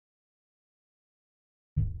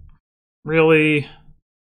 Really?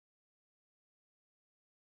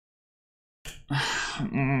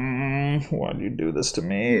 Why do you do this to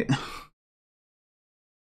me?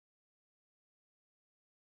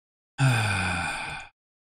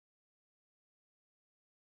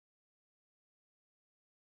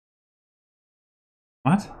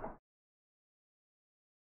 What?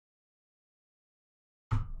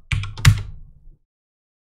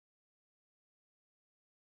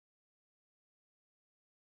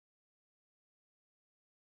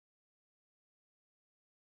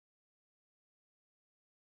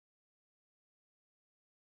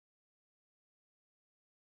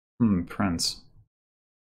 Prince.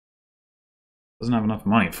 Doesn't have enough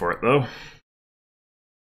money for it, though.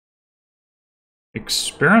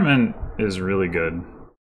 Experiment is really good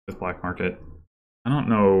with black market. I don't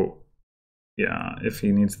know, yeah, if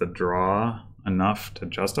he needs the draw enough to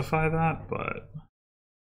justify that, but...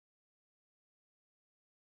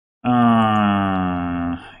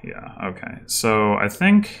 yeah, okay. So I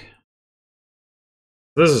think...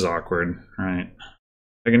 This is awkward, right?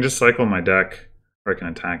 I can just cycle my deck, or I can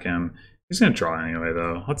attack him. He's gonna draw anyway,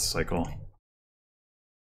 though. Let's cycle.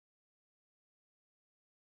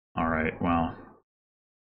 Alright, well...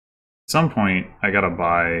 At some point, I gotta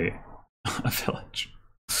buy a village.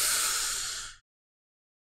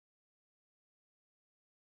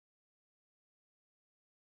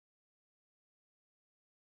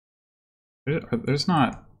 There's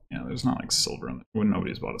not, yeah, there's not like silver in when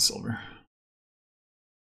nobody's bought a silver.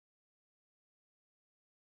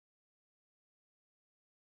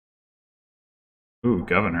 Ooh,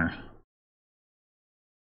 governor.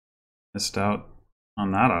 Missed out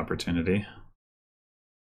on that opportunity.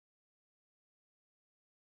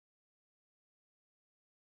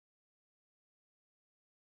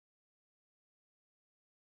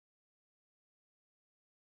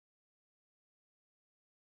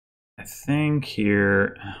 I think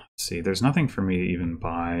here, let's see, there's nothing for me to even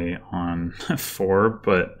buy on 4,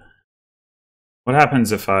 but what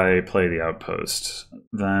happens if I play the outpost?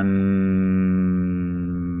 Then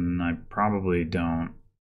I probably don't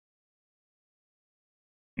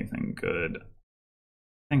anything good. I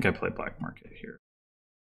think I play black market here.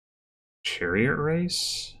 Chariot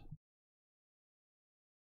race?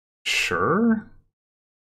 Sure.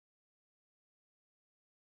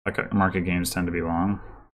 Black market games tend to be long.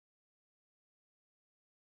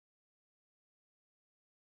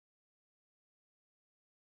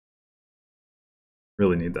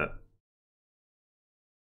 Really need that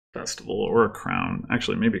festival or a crown.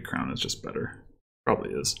 Actually, maybe crown is just better.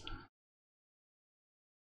 Probably is.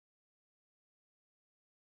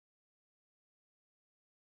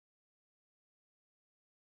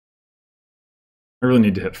 I really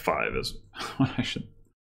need to hit 5 is what I should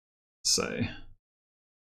say.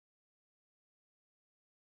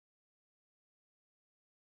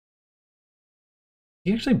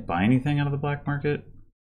 Do you actually buy anything out of the black market?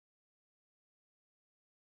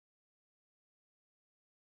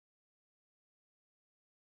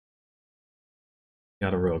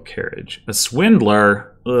 Got a real carriage. A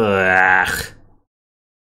swindler? Ugh.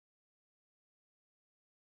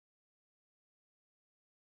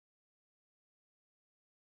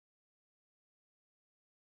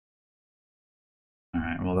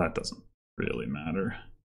 Alright, well that doesn't really matter.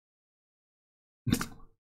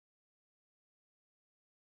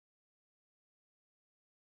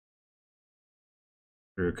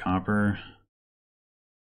 Drew copper.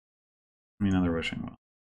 I mean, another wishing well.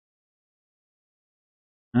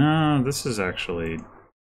 This is actually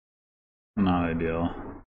not ideal.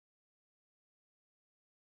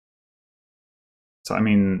 So, I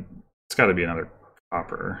mean, it's got to be another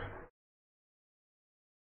copper.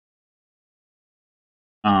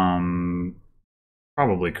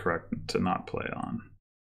 Probably correct to not play on.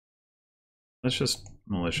 Let's just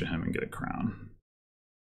militia him and get a crown.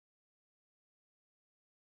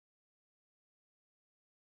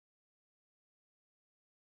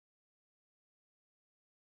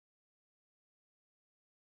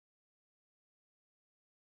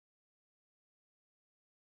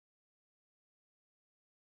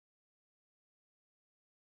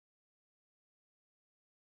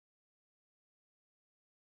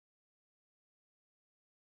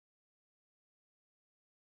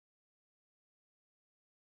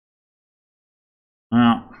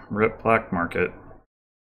 Well, rip black market.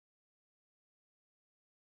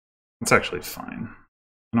 It's actually fine.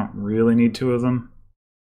 I don't really need two of them.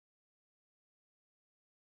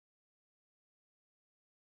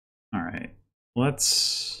 Alright,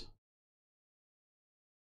 let's...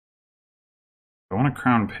 I want a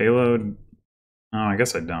crown payload. Oh, I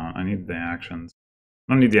guess I don't. I need the actions.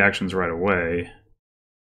 I don't need the actions right away.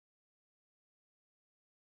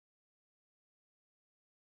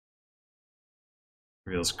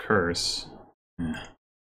 Reveals curse. Yeah.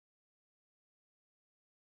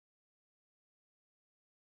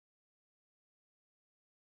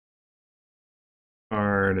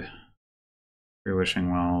 Card. 3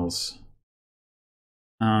 wishing wells.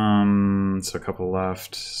 So a couple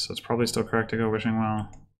left. So it's probably still correct to go wishing well.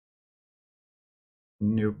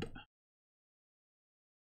 Nope.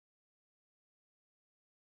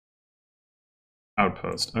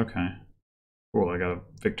 Outpost. Okay. Cool. I got a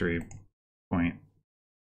victory point.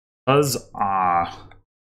 Huzzah.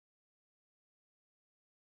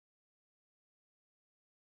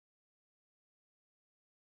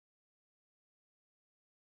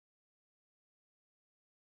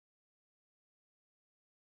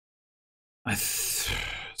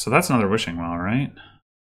 So that's another wishing well, right?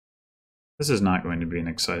 This is not going to be an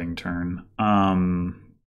exciting turn.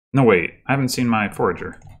 No, wait. I haven't seen my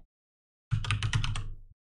forager.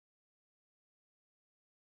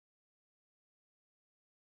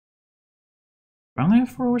 I only have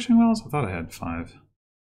 4 wishing wells? I thought I had 5.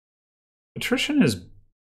 Attrition is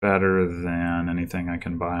better than anything I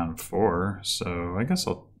can buy on 4, so I guess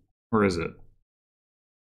I'll... Where is it?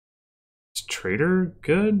 Is Trader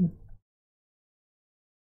good?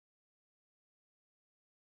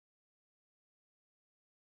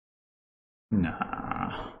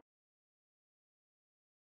 Nah.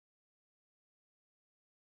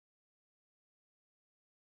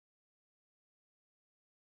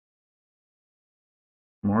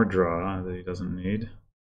 More draw that he doesn't need.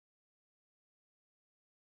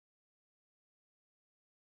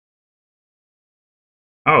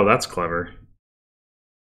 Oh, that's clever.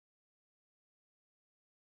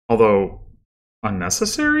 Although,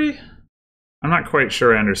 unnecessary? I'm not quite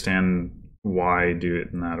sure I understand why do it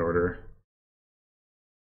in that order.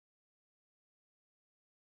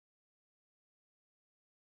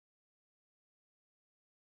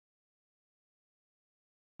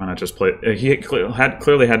 Why not just play it? He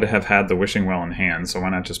clearly had to have had the wishing well in hand, so why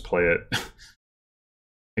not just play it?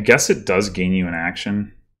 I guess it does gain you an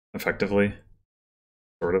action, effectively.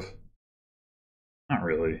 Sort of. Not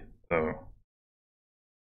really, though.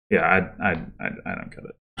 Yeah, I don't get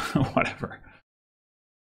it. Whatever.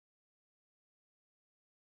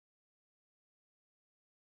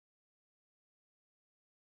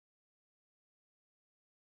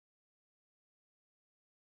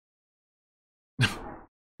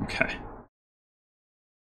 Okay.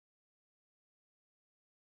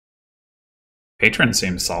 Patron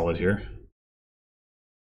seems solid here.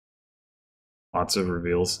 Lots of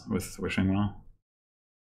reveals with wishing well.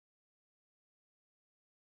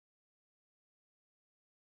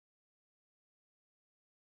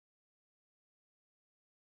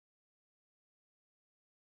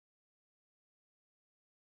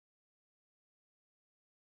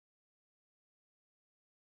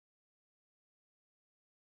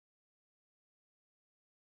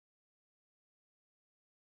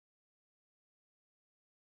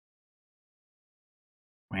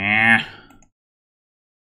 Wah.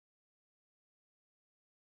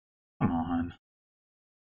 Come on.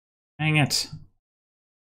 Dang it.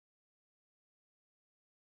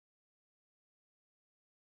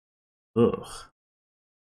 Ugh.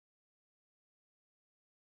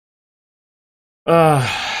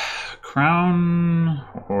 Crown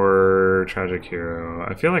or Tragic Hero?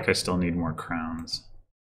 I feel like I still need more crowns.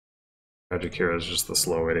 Tragic Hero is just the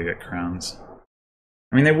slow way to get crowns.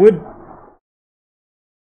 I mean, they would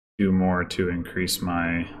do more to increase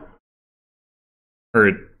my...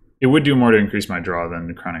 Or it would do more to increase my draw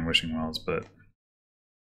than Crowning Wishing Wells, but...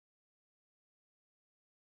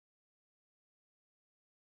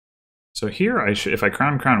 So here I should... If I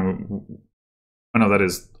crown... Oh no, that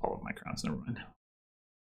is all of my crowns. Never mind.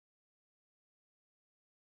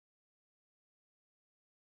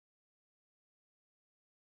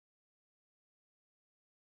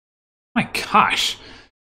 My gosh.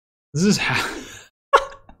 This is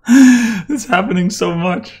this is happening so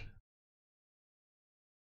much.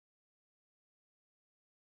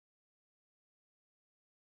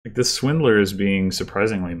 Like, this Swindler is being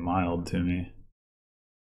surprisingly mild to me.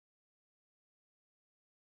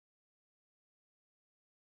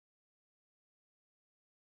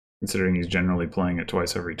 Considering he's generally playing it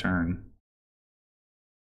twice every turn.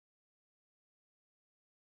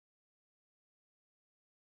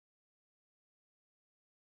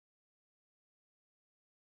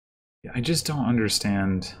 Yeah, I just don't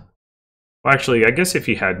understand. Well, actually, I guess if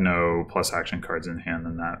he had no plus action cards in hand,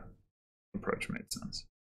 then that approach made sense.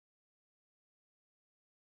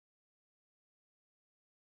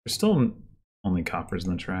 There's still only coppers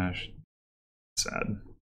in the trash. Sad.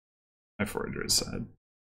 My Forager is sad.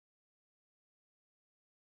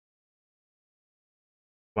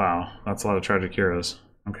 Wow, that's a lot of Tragic Heroes.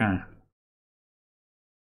 Okay.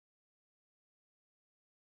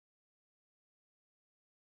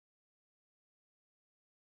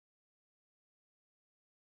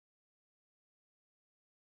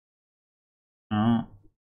 Oh,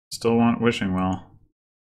 still want Wishing Well.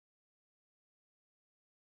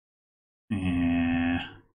 Yeah.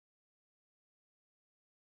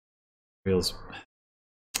 Feels...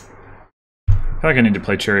 I feel like I need to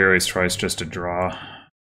play Cherry Race twice just to draw.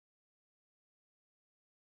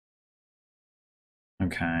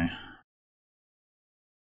 Okay.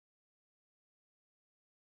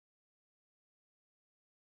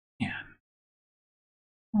 Man.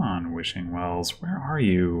 Come on, Wishing Wells. Where are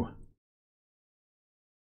you?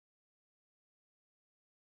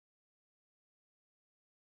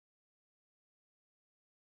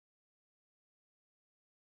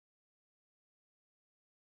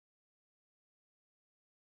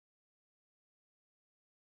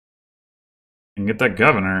 And get that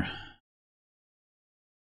governor.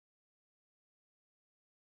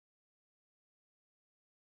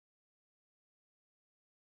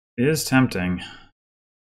 It is tempting.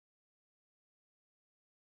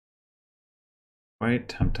 Quite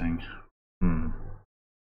tempting. I mean,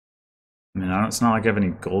 it's not like I have any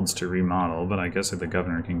golds to remodel, but I guess the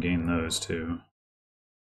governor can gain those too.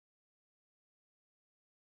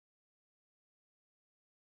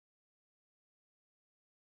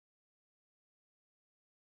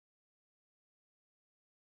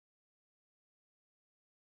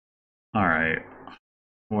 Alright.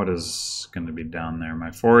 What is going to be down there?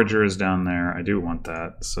 My Forager is down there. I do want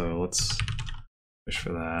that, so let's wish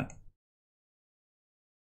for that.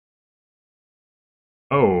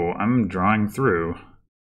 Oh, I'm drawing through.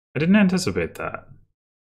 I didn't anticipate that.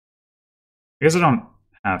 I guess I don't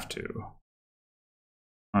have to.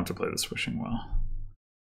 I don't have to play this Wishing Well.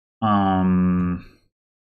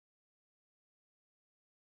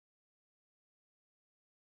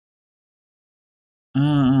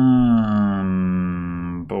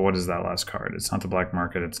 But what is that last card? It's not the Black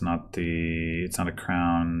Market, it's not a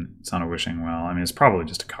Crown, it's not a Wishing Well. I mean, it's probably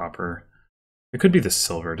just a copper. It could be the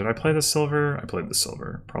silver. Did I play the silver? I played the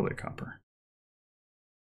silver. Probably a copper.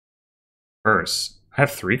 Curse. I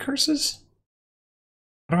have 3 curses?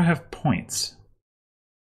 How do I have points?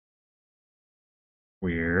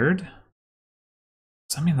 Weird.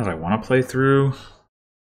 Does that mean that I want to play through?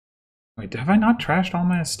 Wait, have I not trashed all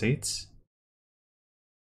my estates?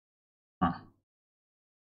 Huh.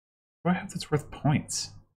 What do I have that's worth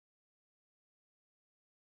points?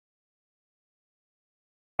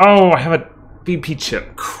 Oh, I have a BP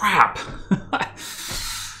chip. Crap.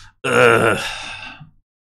 Ugh.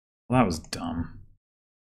 Well, that was dumb.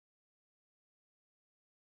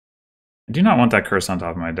 I do not want that curse on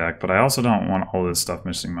top of my deck, but I also don't want all this stuff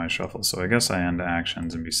missing my shuffle, so I guess I end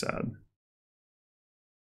actions and be sad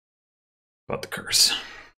about the curse.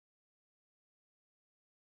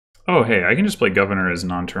 Oh, hey, I can just play Governor as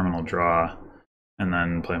non-terminal draw and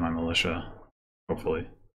then play my Militia, hopefully.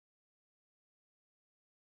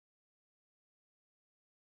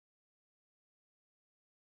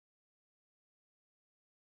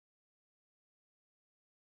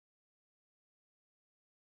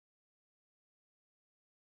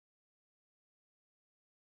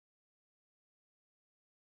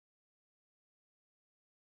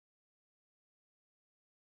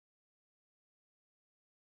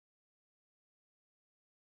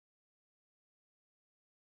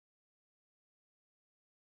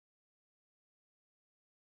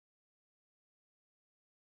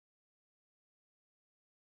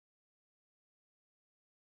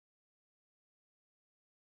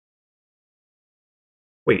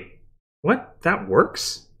 Wait, what? That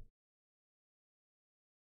works?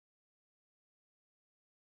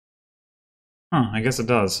 Huh, I guess it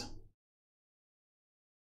does.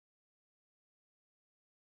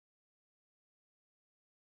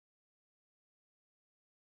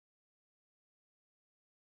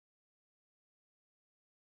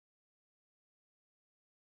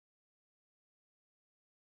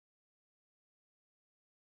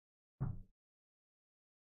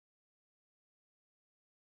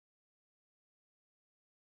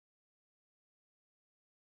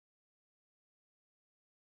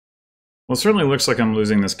 Well, it certainly looks like I'm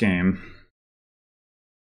losing this game.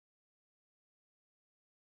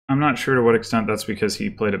 I'm not sure to what extent that's because he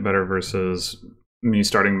played it better versus me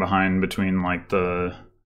starting behind between like the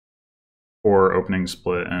 4 opening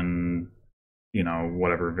split and, you know,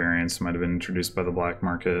 whatever variants might have been introduced by the black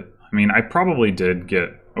market. I mean, I probably did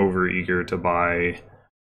get over eager to buy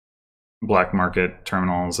black market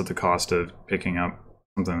terminals at the cost of picking up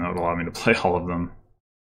something that would allow me to play all of them.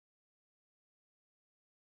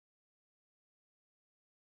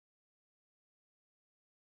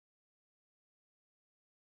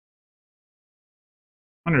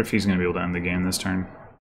 I wonder if he's going to be able to end the game this turn.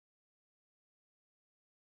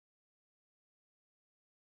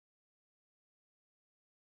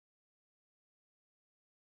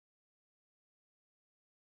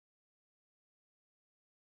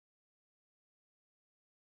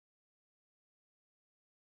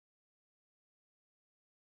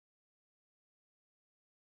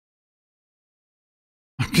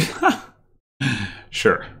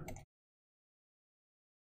 Sure.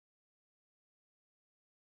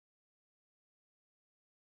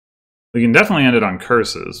 We can definitely end it on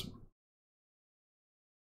curses.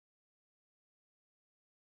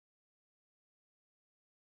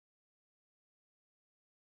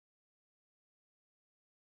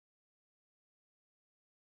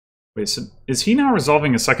 Wait, so is he now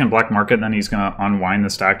resolving a second black market, and then he's going to unwind the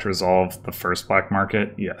stack to resolve the first black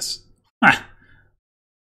market? Yes. Ah,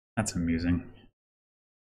 that's amusing.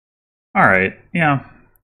 Alright, yeah,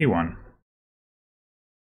 he won.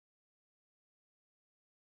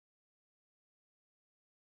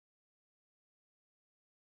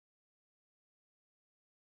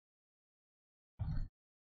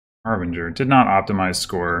 Harbinger did not optimize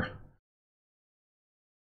score.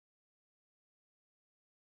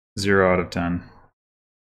 0 out of 10.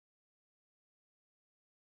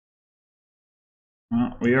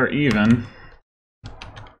 Well, we are even.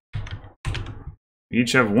 We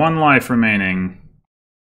each have 1 life remaining.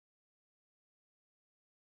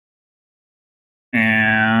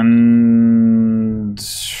 And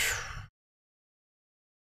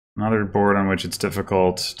another board on which it's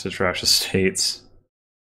difficult to trash estates.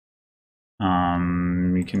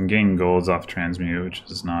 You can gain golds off transmute, which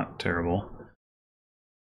is not terrible.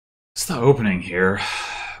 What's the opening here?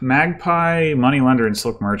 Magpie, Moneylender, and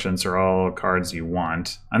Silk Merchants are all cards you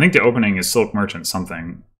want. I think the opening is Silk Merchant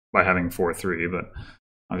something by having 4/3, but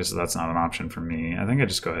obviously that's not an option for me. I think I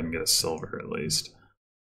just go ahead and get a silver at least.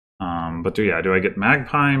 But do I get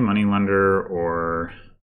Magpie, Moneylender, or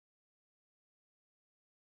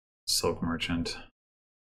Silk Merchant?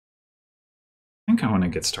 I think I want to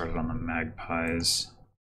get started on the Magpies.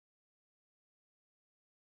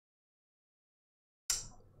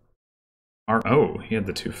 Oh, he had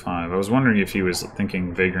the 2/5. I was wondering if he was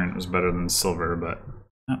thinking Vagrant was better than Silver, but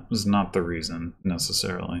that was not the reason,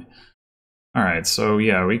 necessarily. Alright, so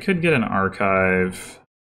yeah, we could get an Archive.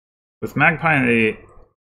 With Magpie,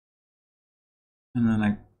 and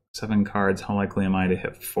then 7 cards, how likely am I to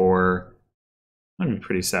hit 4? I'd be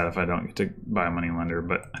pretty sad if I don't get to buy a Moneylender,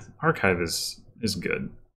 but Archive is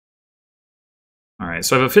good. Alright,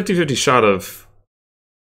 so I have a 50-50 shot of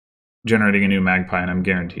generating a new Magpie, and I'm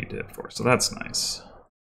guaranteed to hit 4, so that's nice.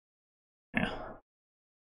 Yeah.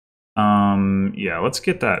 Yeah, let's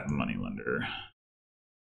get that Moneylender.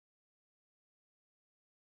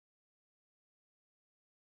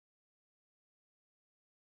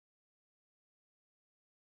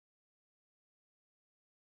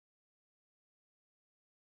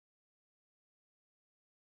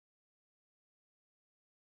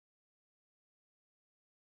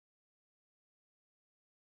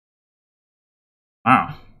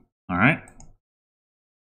 Wow. All right.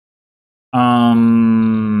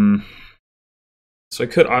 So I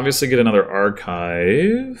could obviously get another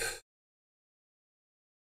archive.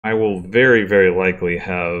 I will very, very likely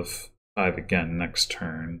have 5 again next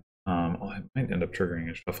turn. I might end up triggering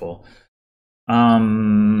a shuffle.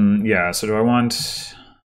 Yeah, so do I want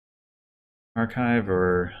archive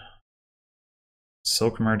or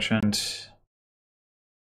silk merchant?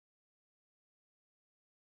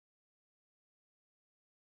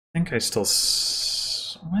 I think I still...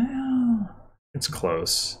 well, it's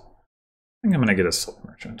close. I think I'm going to get a silk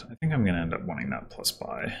merchant. I think I'm going to end up wanting that plus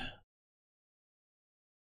buy.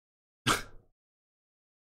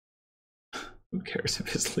 Who cares if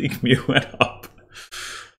his League Mew went up?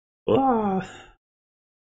 Ah.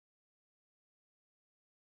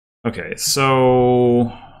 Okay,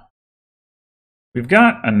 so we've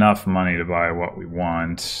got enough money to buy what we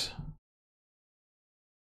want.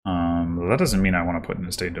 But that doesn't mean I want to put in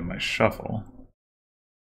a stage of my shuffle.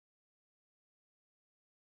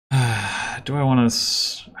 Do I want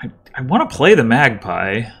to... I want to play the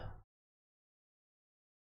Magpie.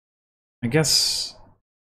 I guess...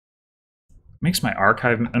 makes my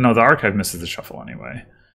archive... no, the archive misses the shuffle anyway.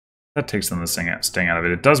 That takes them the sting out of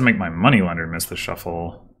it. It does make my moneylender miss the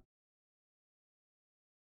shuffle.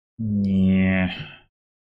 Yeah.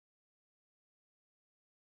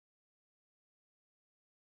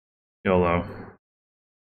 YOLO.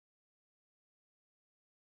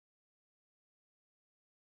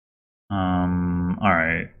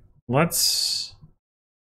 Alright. Let's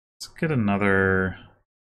get another...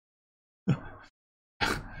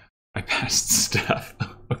 I passed Steph.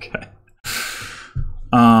 Okay.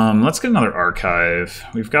 Let's get another archive.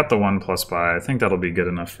 We've got the 1 plus buy. I think that'll be good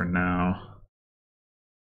enough for now.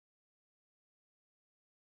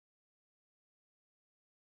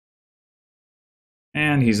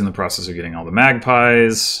 And he's in the process of getting all the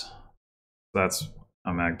magpies. That's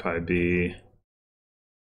a magpie B.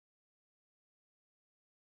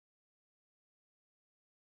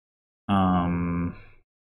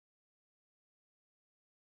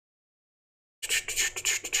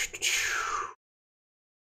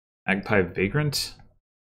 Magpie Vagrant?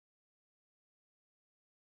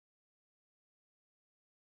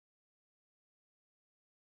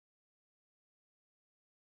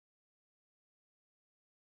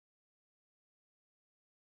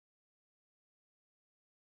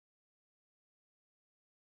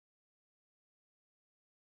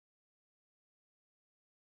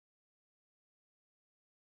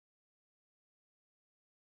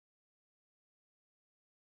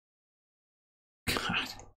 God.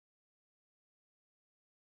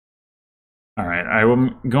 Alright,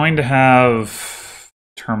 I'm going to have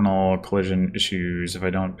terminal collision issues if I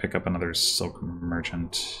don't pick up another Silk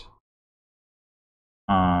Merchant.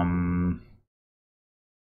 I'm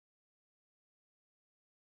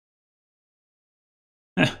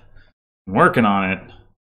working on it.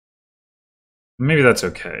 Maybe that's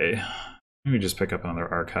okay. Maybe just pick up another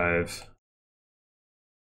archive.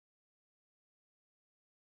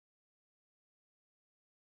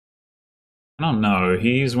 I don't know.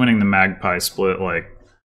 He's winning the Magpie split, like,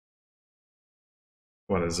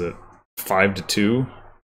 what is it? 5-2?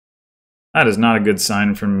 That is not a good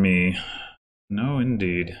sign from me. No,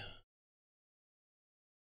 indeed.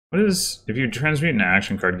 What is... if you transmute an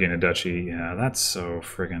action card, gain a duchy? Yeah, that's so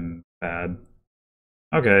friggin' bad.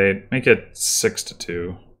 Okay, make it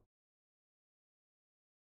 6-2.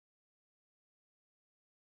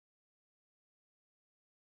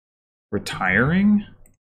 Retiring?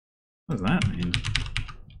 What does that mean?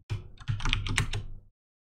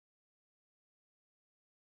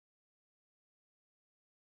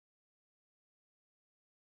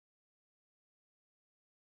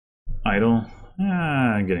 Idle?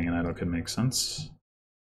 Getting an idle could make sense.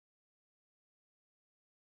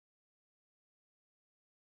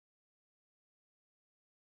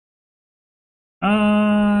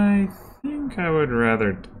 I think I would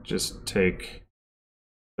rather just take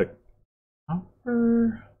the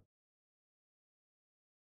copper.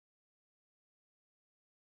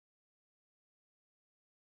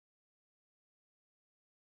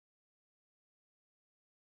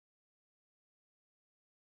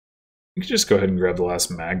 You could just go ahead and grab the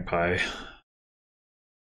last magpie. At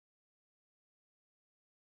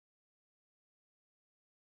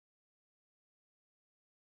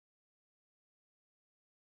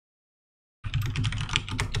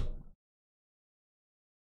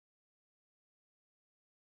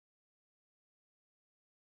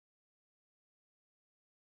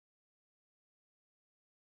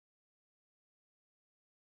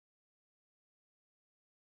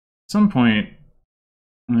some point,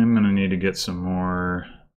 I'm going to need need to get some more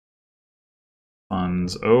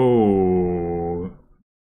funds. Oh,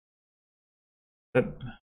 that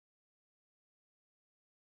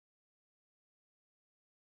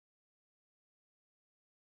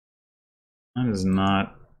is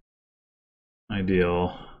not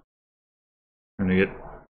ideal. I'm gonna get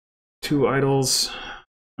 2 idols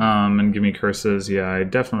and give me curses. Yeah, I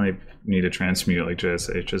definitely need to transmute like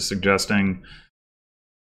JSH is suggesting.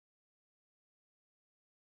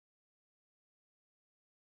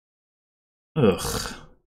 Ugh.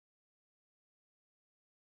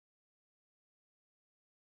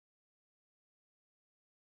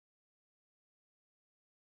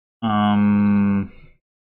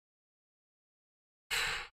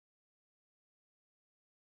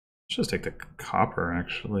 Let's just take the copper,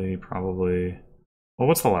 actually, probably. Well,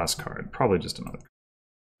 what's the last card? Probably just another.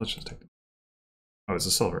 Let's just take it. Oh, it's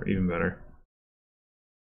a silver, even better.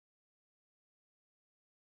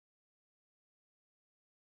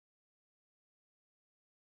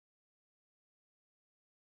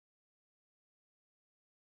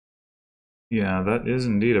 Yeah, that is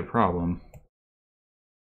indeed a problem.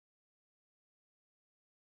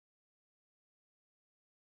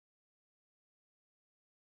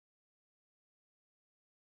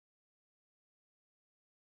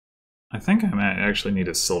 I think I might actually need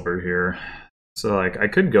a silver here. So, like, I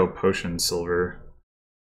could go potion silver.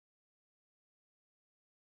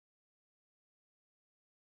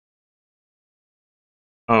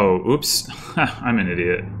 Oh, oops. I'm an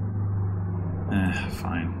idiot.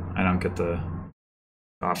 Fine. I don't get the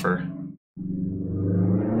offer.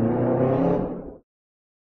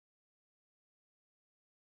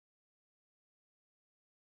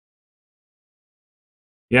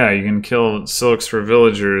 Yeah, you can kill silks for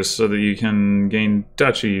villagers so that you can gain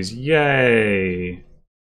duchies. Yay!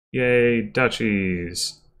 Yay,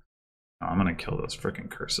 duchies! Oh, I'm gonna kill those freaking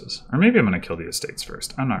curses. Or maybe I'm gonna kill the estates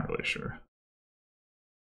first. I'm not really sure.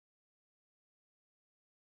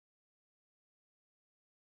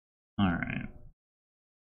 Alright.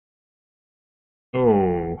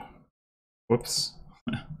 Oh. Whoops.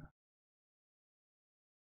 I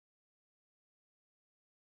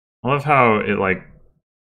love how it, like,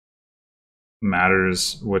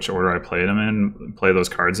 matters which order I play them in, play those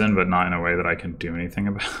cards in, but not in a way that I can do anything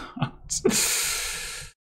about.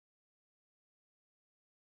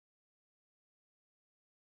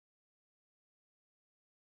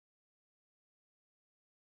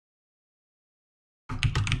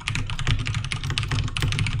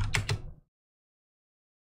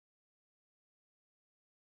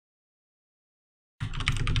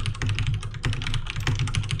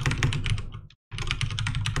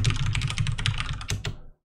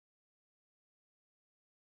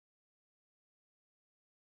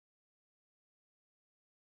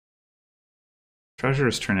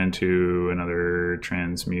 Treasures turn into another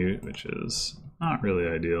transmute, which is not really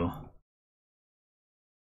ideal.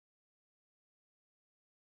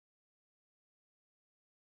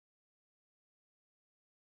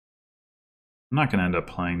 I'm not going to end up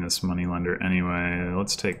playing this moneylender anyway.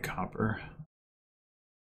 Let's take copper.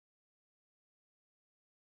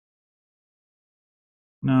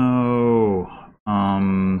 No.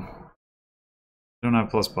 Don't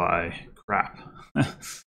have plus buy. Crap.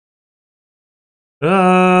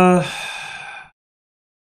 And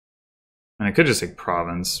I could just take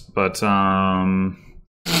province, but I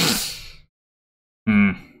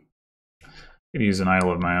could use an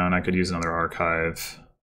idol of my own. I could use another archive.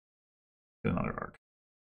 Another archive.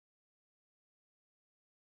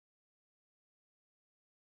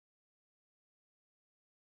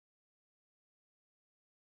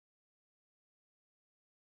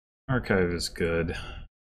 Archive is good.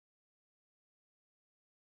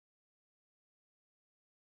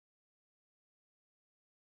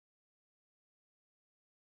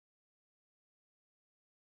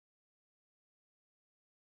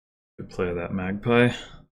 Good play of that magpie.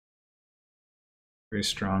 Very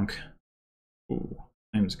strong. Ooh,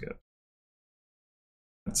 name's good.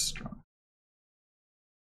 That's strong.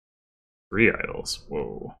 3 idols.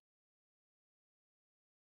 Whoa.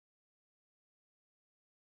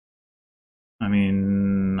 I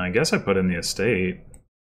mean, I guess I put in the estate.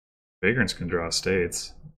 Vagrants can draw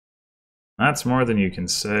estates. That's more than you can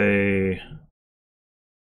say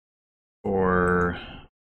for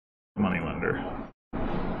a moneylender.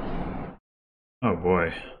 Oh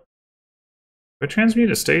boy. Do I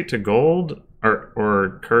transmute estate to gold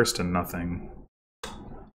or curse to nothing?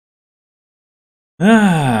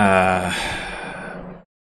 Ah.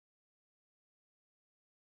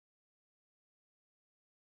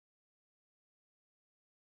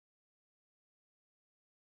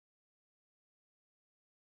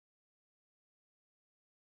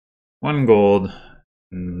 1 gold.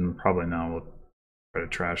 And probably now we'll try to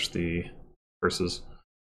trash the purses.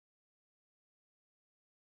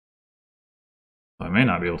 I may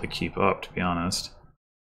not be able to keep up, to be honest.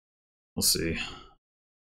 We'll see.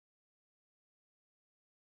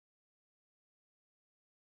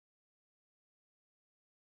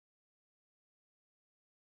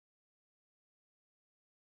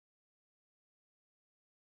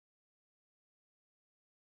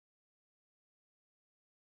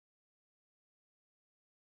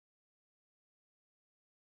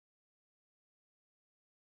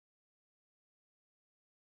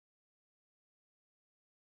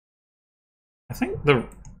 I think the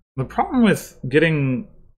problem with getting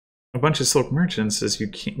a bunch of silk merchants is you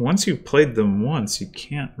can't, once you've played them once, you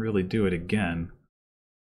can't really do it again.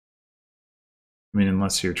 I mean,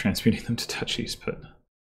 unless you're transmuting them to touchies, but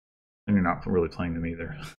then you're not really playing them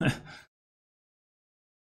either.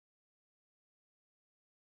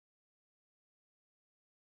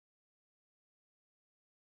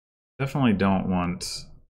 Definitely don't want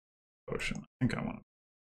potion. I think I want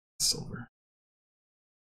silver.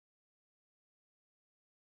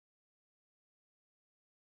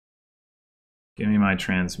 Give me my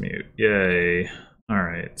transmute. Yay.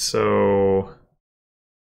 Alright, so...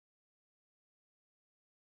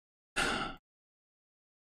 if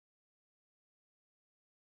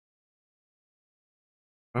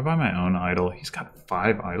I buy my own idol, he's got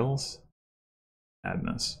 5 idols?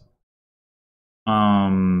 Madness. Or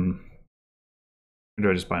do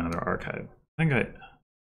I just buy another archive? I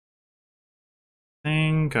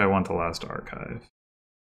think I want the last archive.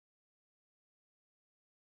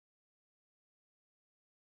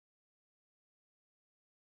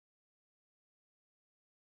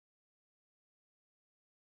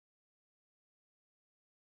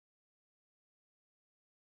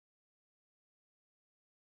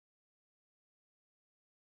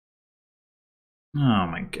 Oh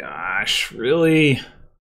my gosh, really?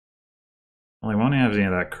 Well, I won't have any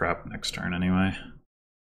of that crap next turn anyway.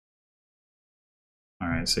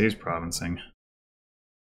 Alright, so he's provincing.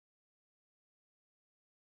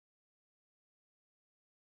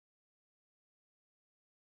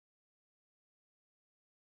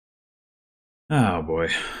 Oh boy.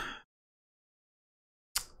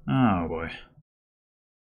 Oh boy.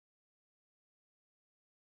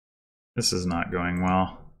 This is not going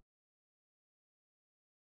well.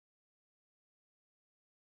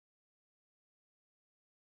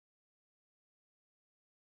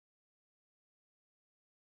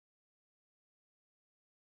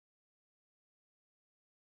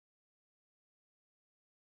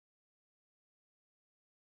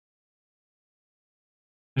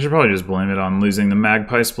 I should probably just blame it on losing the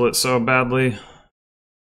magpie split so badly.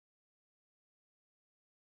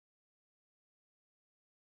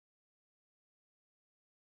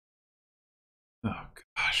 Oh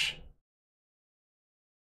gosh.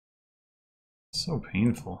 So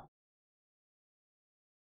painful.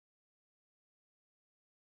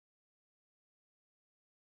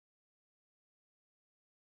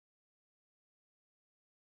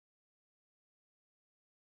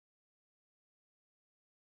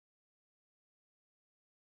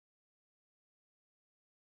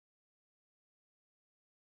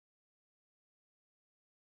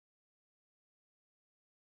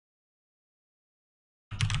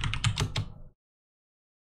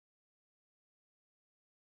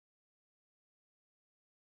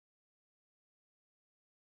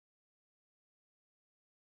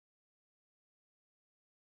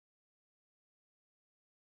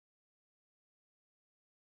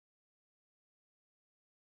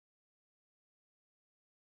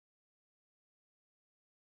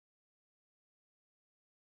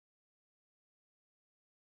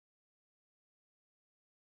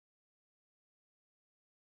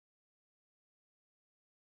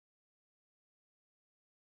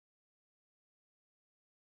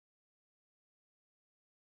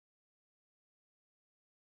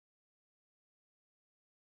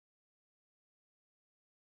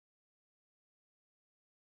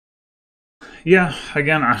 Yeah,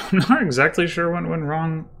 again, I'm not exactly sure what went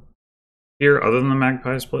wrong here other than the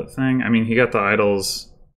magpie split thing. I mean, he got the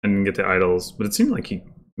idols and didn't get the idols, but it seemed like he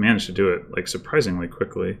managed to do it like surprisingly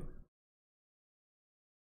quickly.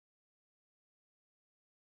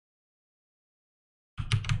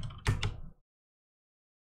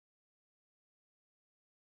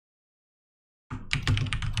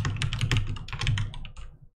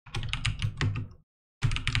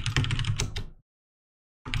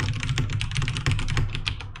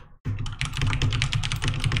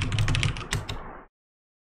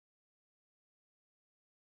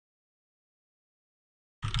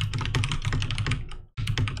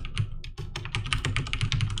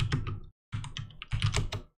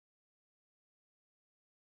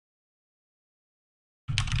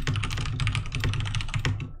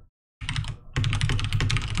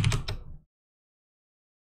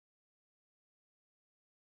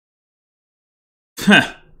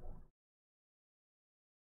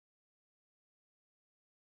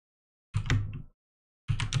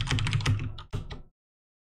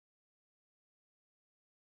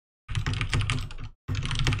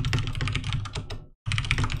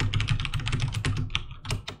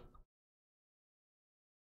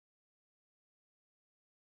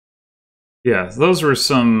 Yeah, those were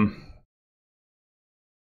some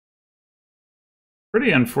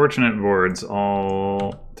pretty unfortunate boards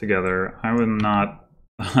all together. I would not.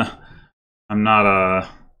 I'm not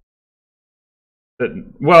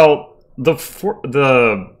well,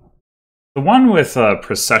 the one with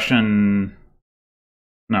procession.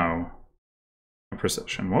 No,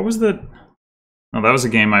 procession. What was the? Oh, that was a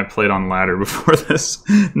game I played on ladder before this.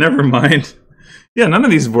 Never mind. Yeah, none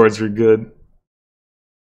of these boards were good.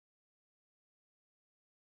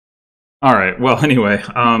 All right. Well, anyway,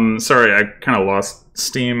 sorry, I kind of lost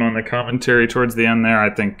steam on the commentary towards the end there.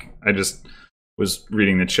 I think I just was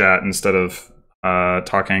reading the chat instead of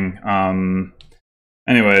talking.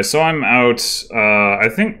 Anyway, so I'm out. I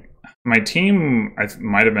think my team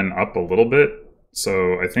might have been up a little bit,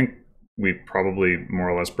 so I think we probably more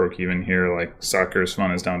or less broke even here. Like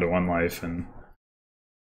soccerisfun is down to 1 life, and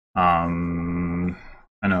I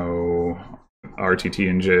know RTT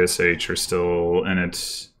and JSH are still in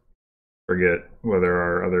it. Forget whether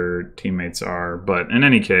our other teammates are, but in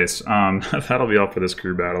any case, that'll be all for this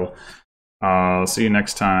crew battle. I'll see you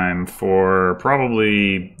next time for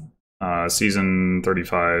probably season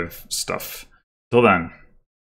 35 stuff. Till then.